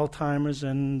 Alzheimer's,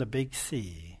 and the big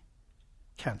C,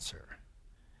 cancer,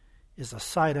 is a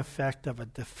side effect of a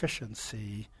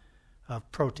deficiency of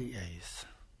protease.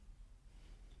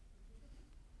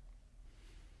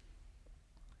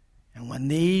 And when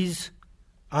these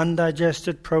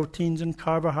undigested proteins and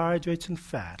carbohydrates and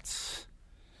fats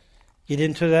get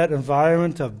into that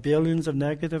environment of billions of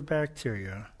negative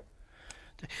bacteria,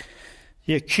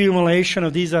 the accumulation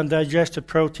of these undigested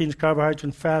proteins, carbohydrates,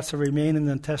 and fats that remain in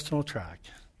the intestinal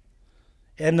tract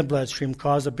and the bloodstream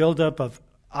cause a buildup of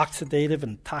oxidative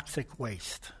and toxic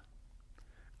waste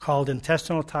called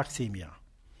intestinal toxemia,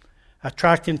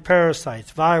 attracting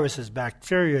parasites, viruses,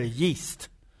 bacteria, yeast,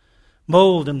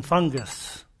 mold, and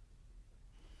fungus.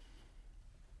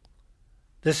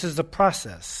 This is the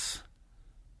process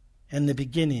and the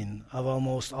beginning of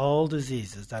almost all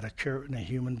diseases that occur in a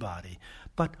human body.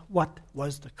 But what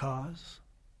was the cause?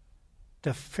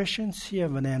 Deficiency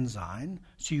of an enzyme,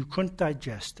 so you couldn't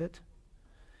digest it,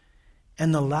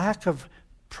 and the lack of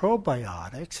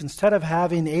probiotics. Instead of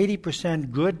having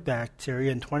 80% good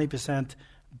bacteria and 20%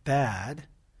 bad,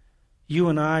 you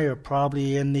and I are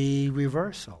probably in the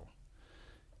reversal.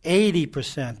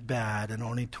 80% bad and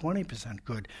only 20%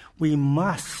 good. We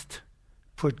must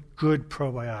put good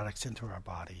probiotics into our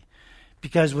body,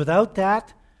 because without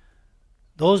that,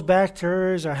 those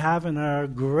bacteria are having a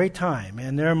great time,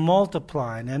 and they're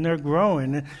multiplying, and they're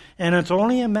growing, and it's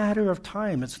only a matter of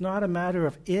time. It's not a matter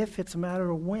of if, it's a matter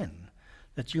of when,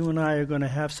 that you and I are going to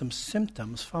have some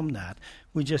symptoms from that.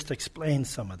 We just explained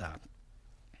some of that.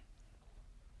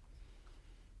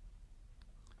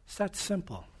 It's that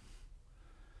simple.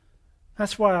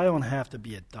 That's why I don't have to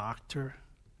be a doctor.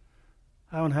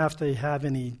 I don't have to have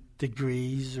any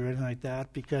degrees or anything like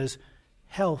that, because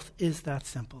health is that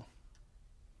simple.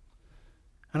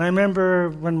 And I remember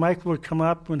when Mike would come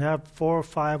up and have 400 or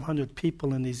 500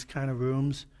 people in these kind of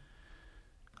rooms,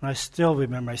 and I still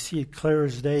remember, I see it clear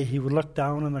as day, he would look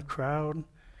down on the crowd,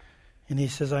 and he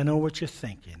says, I know what you're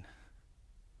thinking.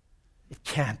 It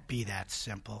can't be that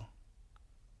simple.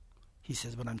 He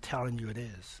says, but I'm telling you it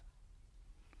is.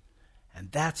 And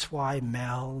that's why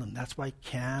Mel, and that's why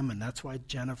Cam, and that's why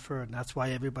Jennifer, and that's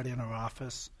why everybody in our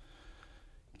office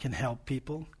can help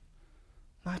people.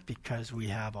 Not because we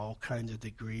have all kinds of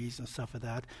degrees and stuff like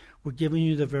that. We're giving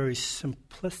you the very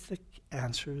simplistic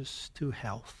answers to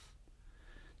health.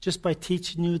 Just by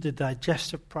teaching you the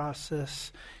digestive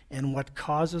process and what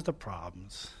causes the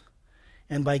problems.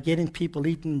 And by getting people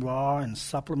eating raw and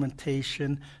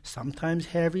supplementation, sometimes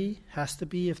heavy, has to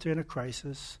be if they're in a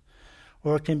crisis,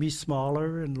 or it can be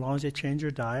smaller, and as long as they change their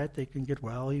diet, they can get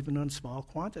well even on small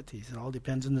quantities. It all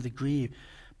depends on the degree.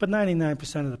 But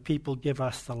 99% of the people give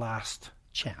us the last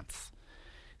chance.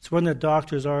 It's when the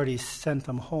doctor's already sent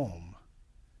them home.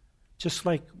 Just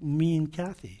like me and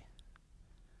Kathy.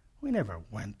 We never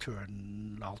went to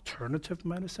an alternative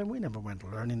medicine. We never went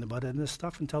learning about it and this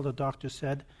stuff until the doctor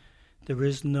said, there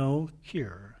is no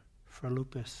cure for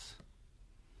lupus.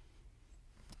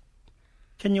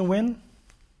 Can you win?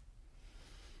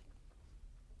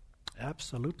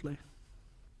 Absolutely.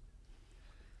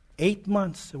 8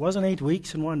 months. It wasn't 8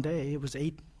 weeks in one day. It was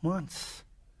 8 months.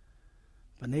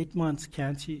 But in 8 months,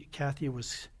 Kathy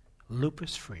was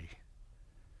lupus-free.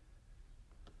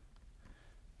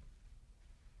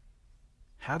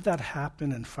 Have that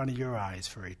happen in front of your eyes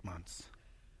for 8 months.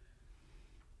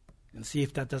 And see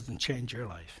if that doesn't change your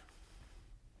life.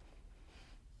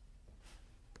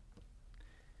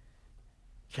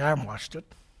 Karen watched it.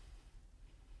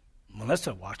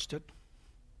 Melissa watched it.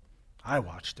 I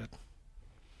watched it.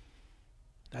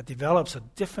 That develops a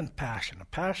different passion, a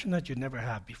passion that you never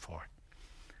had before,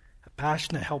 a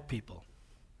passion to help people.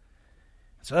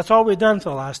 So that's all we've done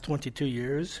for the last 22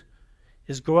 years,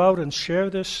 is go out and share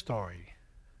this story.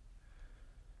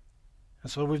 And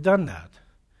so we've done that.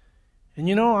 And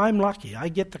you know, I'm lucky. I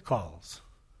get the calls.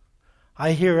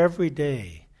 I hear every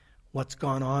day what's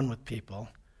gone on with people.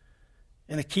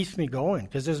 And it keeps me going,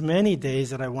 because there's many days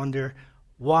that I wonder,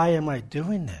 why am I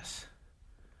doing this?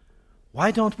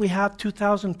 Why don't we have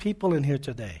 2,000 people in here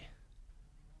today?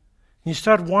 And you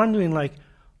start wondering, like,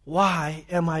 why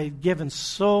am I giving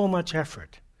so much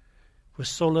effort with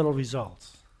so little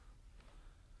results?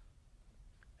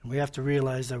 And we have to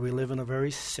realize that we live in a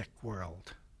very sick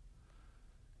world.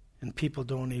 And people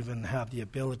don't even have the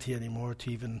ability anymore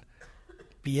to even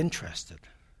be interested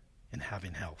in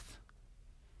having health.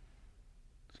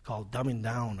 It's called dumbing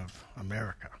down of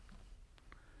America.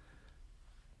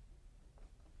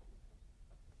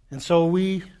 And so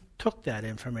we took that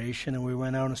information and we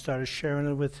went out and started sharing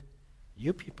it with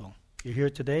you people. You're here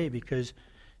today because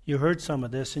you heard some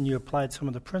of this and you applied some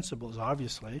of the principles,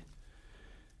 obviously.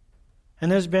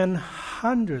 And there's been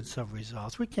hundreds of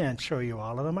results. We can't show you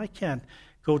all of them. I can't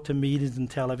go to meetings and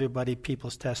tell everybody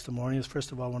people's testimonials.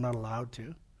 First of all, we're not allowed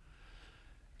to.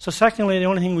 So secondly, the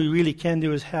only thing we really can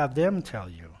do is have them tell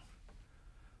you.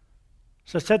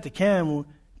 So I said to Cam,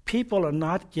 people are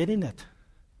not getting it.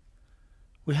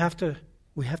 We have to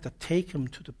take them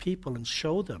to the people and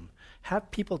show them.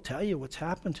 Have people tell you what's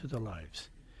happened to their lives.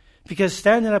 Because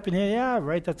standing up in here, yeah,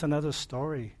 right, that's another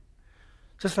story.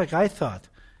 Just like I thought.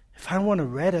 If I would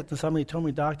have read it and somebody told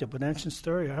me Dr. Bonention's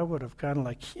story, I would have kind of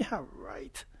like, yeah,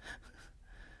 right.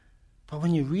 But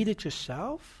when you read it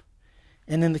yourself,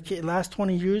 and in the last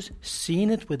 20 years, seeing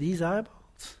it with these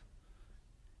eyeballs,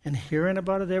 and hearing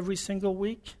about it every single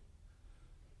week,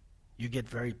 you get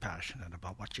very passionate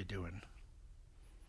about what you're doing.